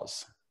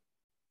laws?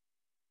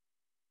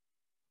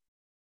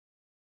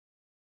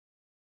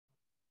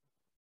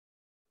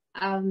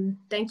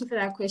 Thank you for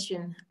that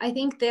question. I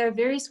think there are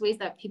various ways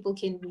that people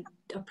can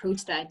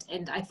approach that.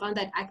 And I found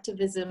that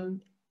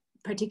activism,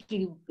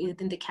 particularly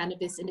within the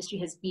cannabis industry,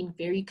 has been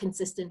very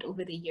consistent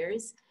over the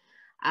years.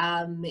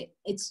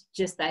 It's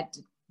just that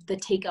the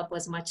take-up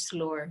was much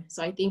slower.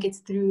 So I think it's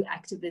through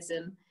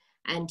activism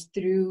and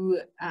through,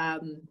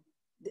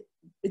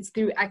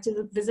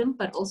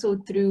 but also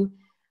through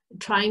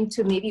trying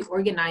to maybe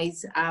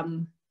organize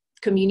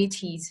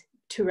communities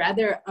to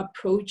rather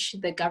approach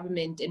the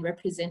government and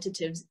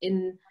representatives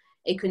in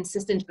a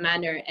consistent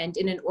manner and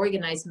in an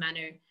organized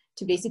manner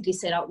to basically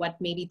set out what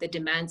maybe the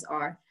demands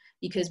are.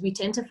 Because we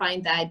tend to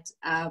find that,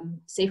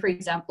 say for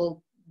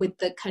example, with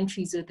the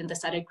countries within the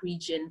SADC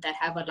region that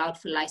have allowed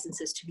for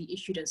licenses to be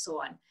issued and so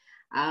on,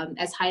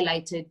 as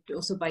highlighted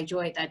also by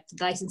Joy, that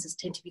licenses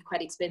tend to be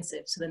quite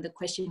expensive. So then the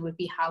question would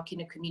be, how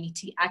can a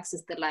community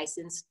access the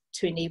license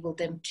to enable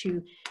them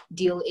to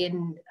deal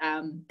in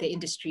the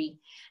industry?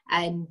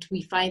 And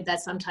we find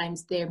that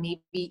sometimes they may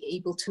be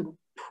able to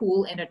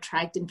pool and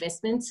attract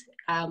investments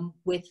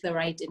with the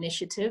right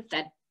initiative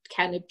that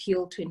can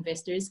appeal to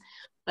investors.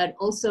 But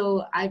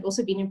also, I've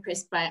also been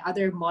impressed by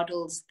other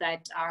models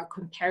that are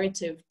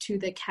comparative to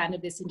the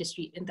cannabis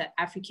industry in the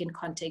African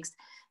context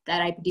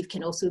that I believe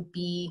can also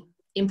be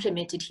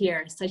implemented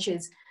here, such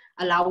as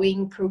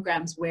allowing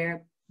programs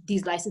where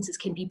these licenses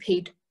can be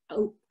paid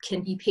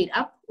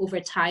up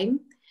over time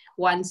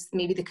once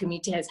maybe the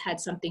community has had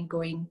something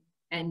going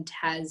and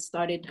has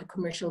started a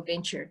commercial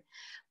venture.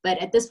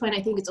 But at this point,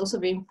 I think it's also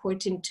very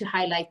important to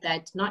highlight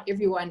that not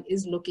everyone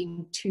is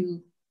looking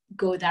to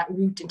go that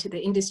route into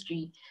the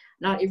industry.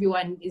 Not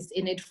everyone is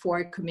in it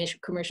for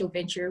commercial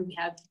venture. We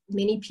have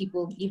many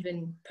people,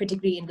 even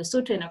particularly in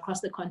Lesotho and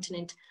across the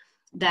continent,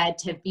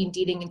 that have been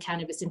dealing in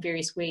cannabis in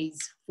various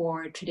ways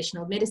for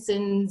traditional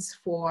medicines,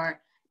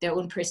 for their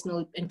own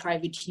personal and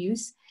private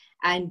use.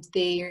 And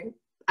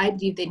I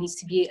believe there needs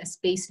to be a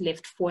space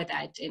left for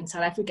that. And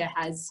South Africa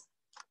has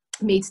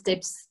made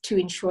steps to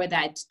ensure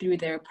that through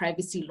their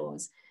privacy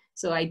laws.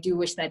 So I do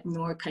wish that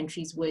more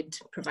countries would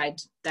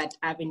provide that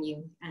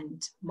avenue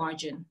and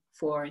margin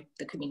for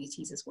the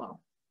communities as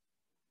well.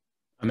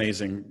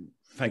 Amazing.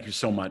 Thank you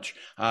so much.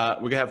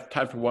 We have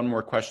time for one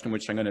more question,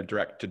 which I'm going to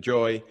direct to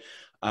Joy.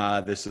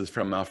 This is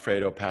from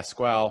Alfredo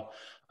Pascual.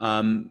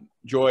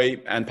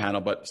 Joy and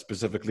panel, but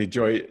specifically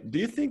Joy, do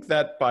you think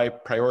that by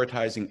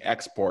prioritizing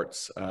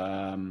exports,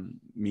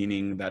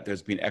 meaning that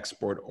there's been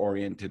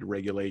export-oriented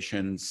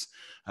regulations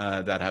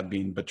that have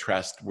been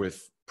buttressed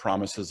with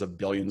promises of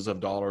billions of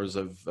dollars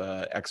of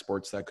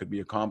exports that could be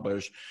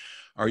accomplished.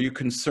 Are you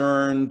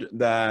concerned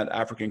that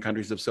African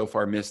countries have so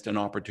far missed an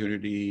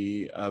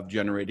opportunity of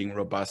generating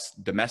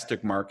robust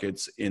domestic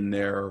markets in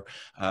their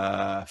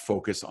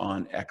focus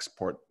on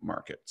export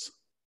markets?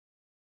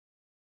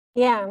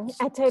 Yeah,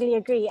 I totally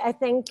agree. I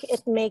think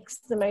it makes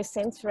the most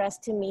sense for us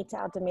to meet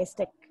our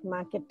domestic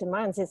market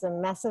demands. There's a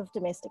massive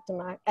domestic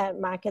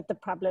market. The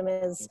problem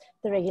is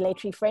the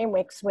regulatory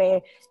frameworks, where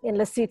in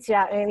Lesotho,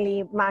 our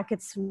only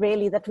markets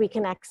really that we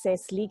can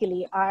access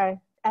legally are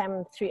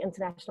through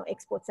international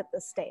exports at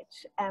this stage.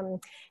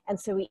 And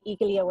so we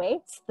eagerly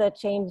await the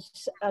change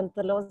on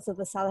the laws of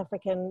the South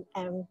African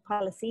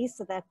policies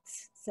so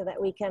that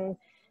we can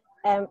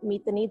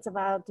meet the needs of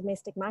our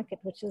domestic market,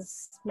 which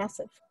is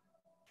massive.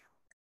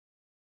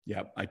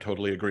 Yeah, I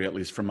totally agree. At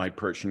least from my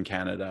perch in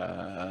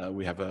Canada,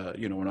 we have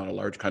we're not a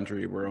large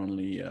country. We're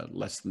only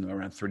less than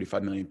around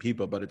 35 million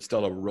people, but it's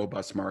still a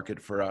robust market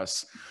for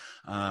us.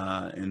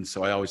 And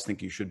so I always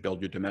think you should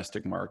build your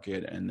domestic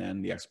market, and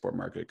then the export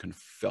market can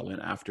fill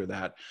in after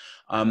that.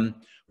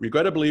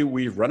 Regrettably,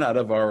 we've run out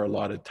of our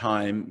allotted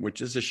time,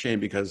 which is a shame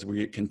because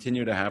we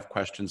continue to have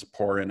questions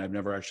pour in. I've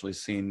never actually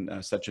seen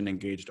such an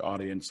engaged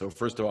audience. So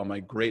first of all,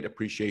 my great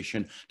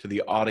appreciation to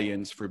the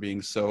audience for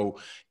being so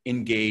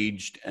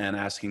engaged and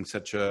asking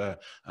such a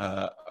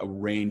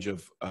range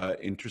of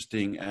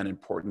interesting and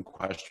important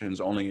questions,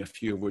 only a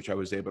few of which I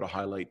was able to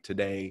highlight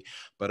today.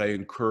 But I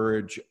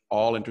encourage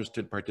all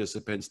interested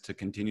participants to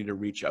continue to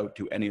reach out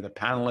to any of the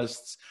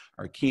panelists,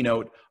 our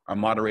keynote, our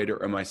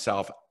moderator, or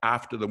myself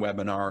after the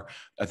webinar.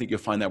 I think you'll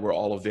find that we're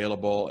all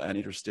available and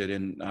interested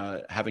in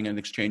having an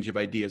exchange of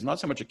ideas, not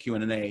so much a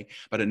Q&A,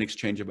 but an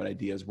exchange of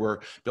ideas. We're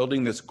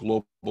building this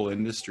global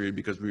industry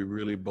because we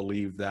really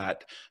believe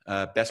that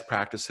best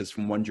practices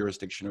from one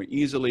jurisdiction are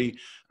easily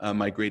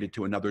migrated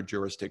to another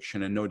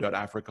jurisdiction, and no doubt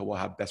Africa will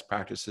have best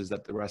practices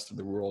that the rest of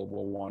the world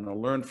will want to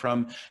learn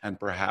from, and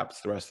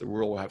perhaps the rest of the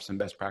world will have some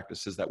best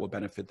practices that will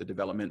benefit the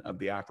development of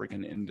the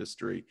African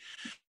industry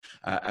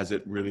as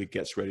it really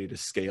gets ready to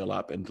scale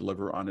up and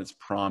deliver on its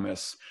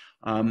promise.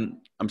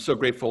 I'm so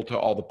grateful to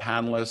all the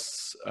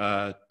panelists,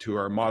 to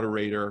our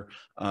moderator,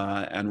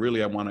 and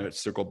really I want to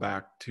circle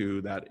back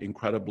to that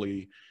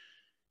incredibly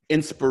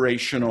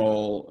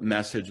inspirational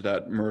message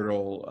that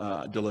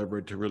Myrtle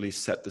delivered to really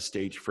set the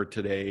stage for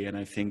today. And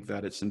I think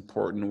that it's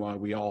important, while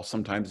we all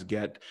sometimes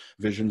get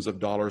visions of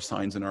dollar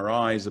signs in our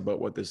eyes about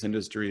what this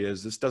industry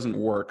is, this doesn't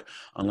work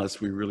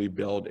unless we really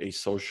build a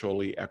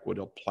socially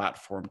equitable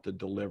platform to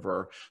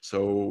deliver.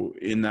 So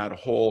in that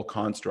whole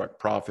construct,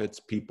 profits,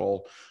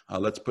 people,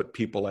 let's put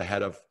people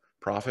ahead of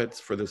profits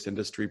for this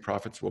industry.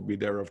 Profits will be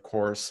there, of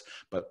course,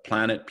 but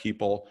planet,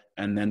 people,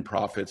 and then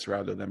profits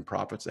rather than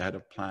profits ahead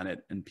of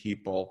planet and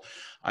people.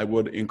 I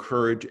would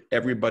encourage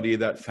everybody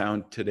that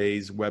found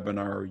today's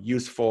webinar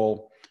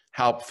useful,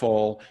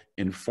 helpful,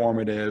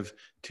 informative,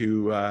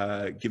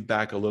 to give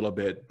back a little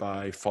bit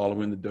by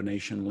following the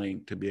donation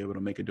link to be able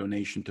to make a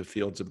donation to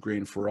Fields of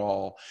Green for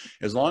All.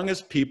 As long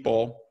as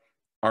people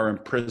are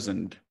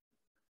imprisoned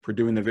for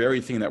doing the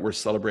very thing that we're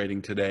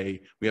celebrating today,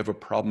 we have a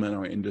problem in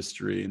our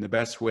industry. And the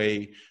best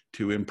way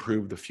to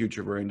improve the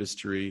future of our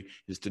industry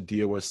is to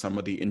deal with some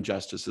of the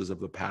injustices of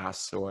the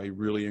past. So I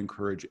really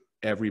encourage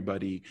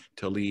everybody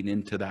to lean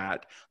into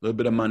that. A little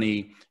bit of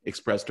money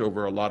expressed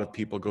over a lot of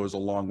people goes a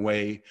long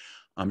way.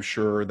 I'm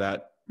sure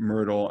that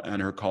Myrtle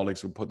and her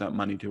colleagues will put that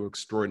money to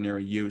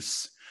extraordinary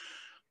use.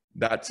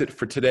 That's it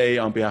for today.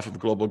 On behalf of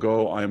Global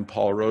Go, I'm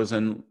Paul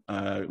Rosen,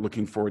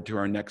 looking forward to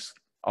our next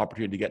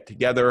opportunity to get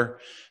together,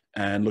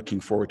 and looking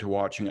forward to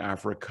watching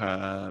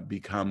Africa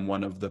become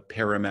one of the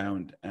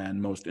paramount and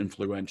most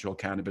influential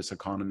cannabis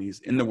economies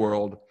in the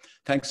world.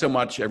 Thanks so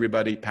much,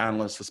 everybody,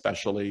 panelists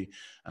especially.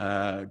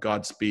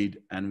 Godspeed,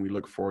 and we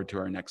look forward to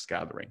our next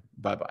gathering.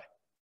 Bye-bye.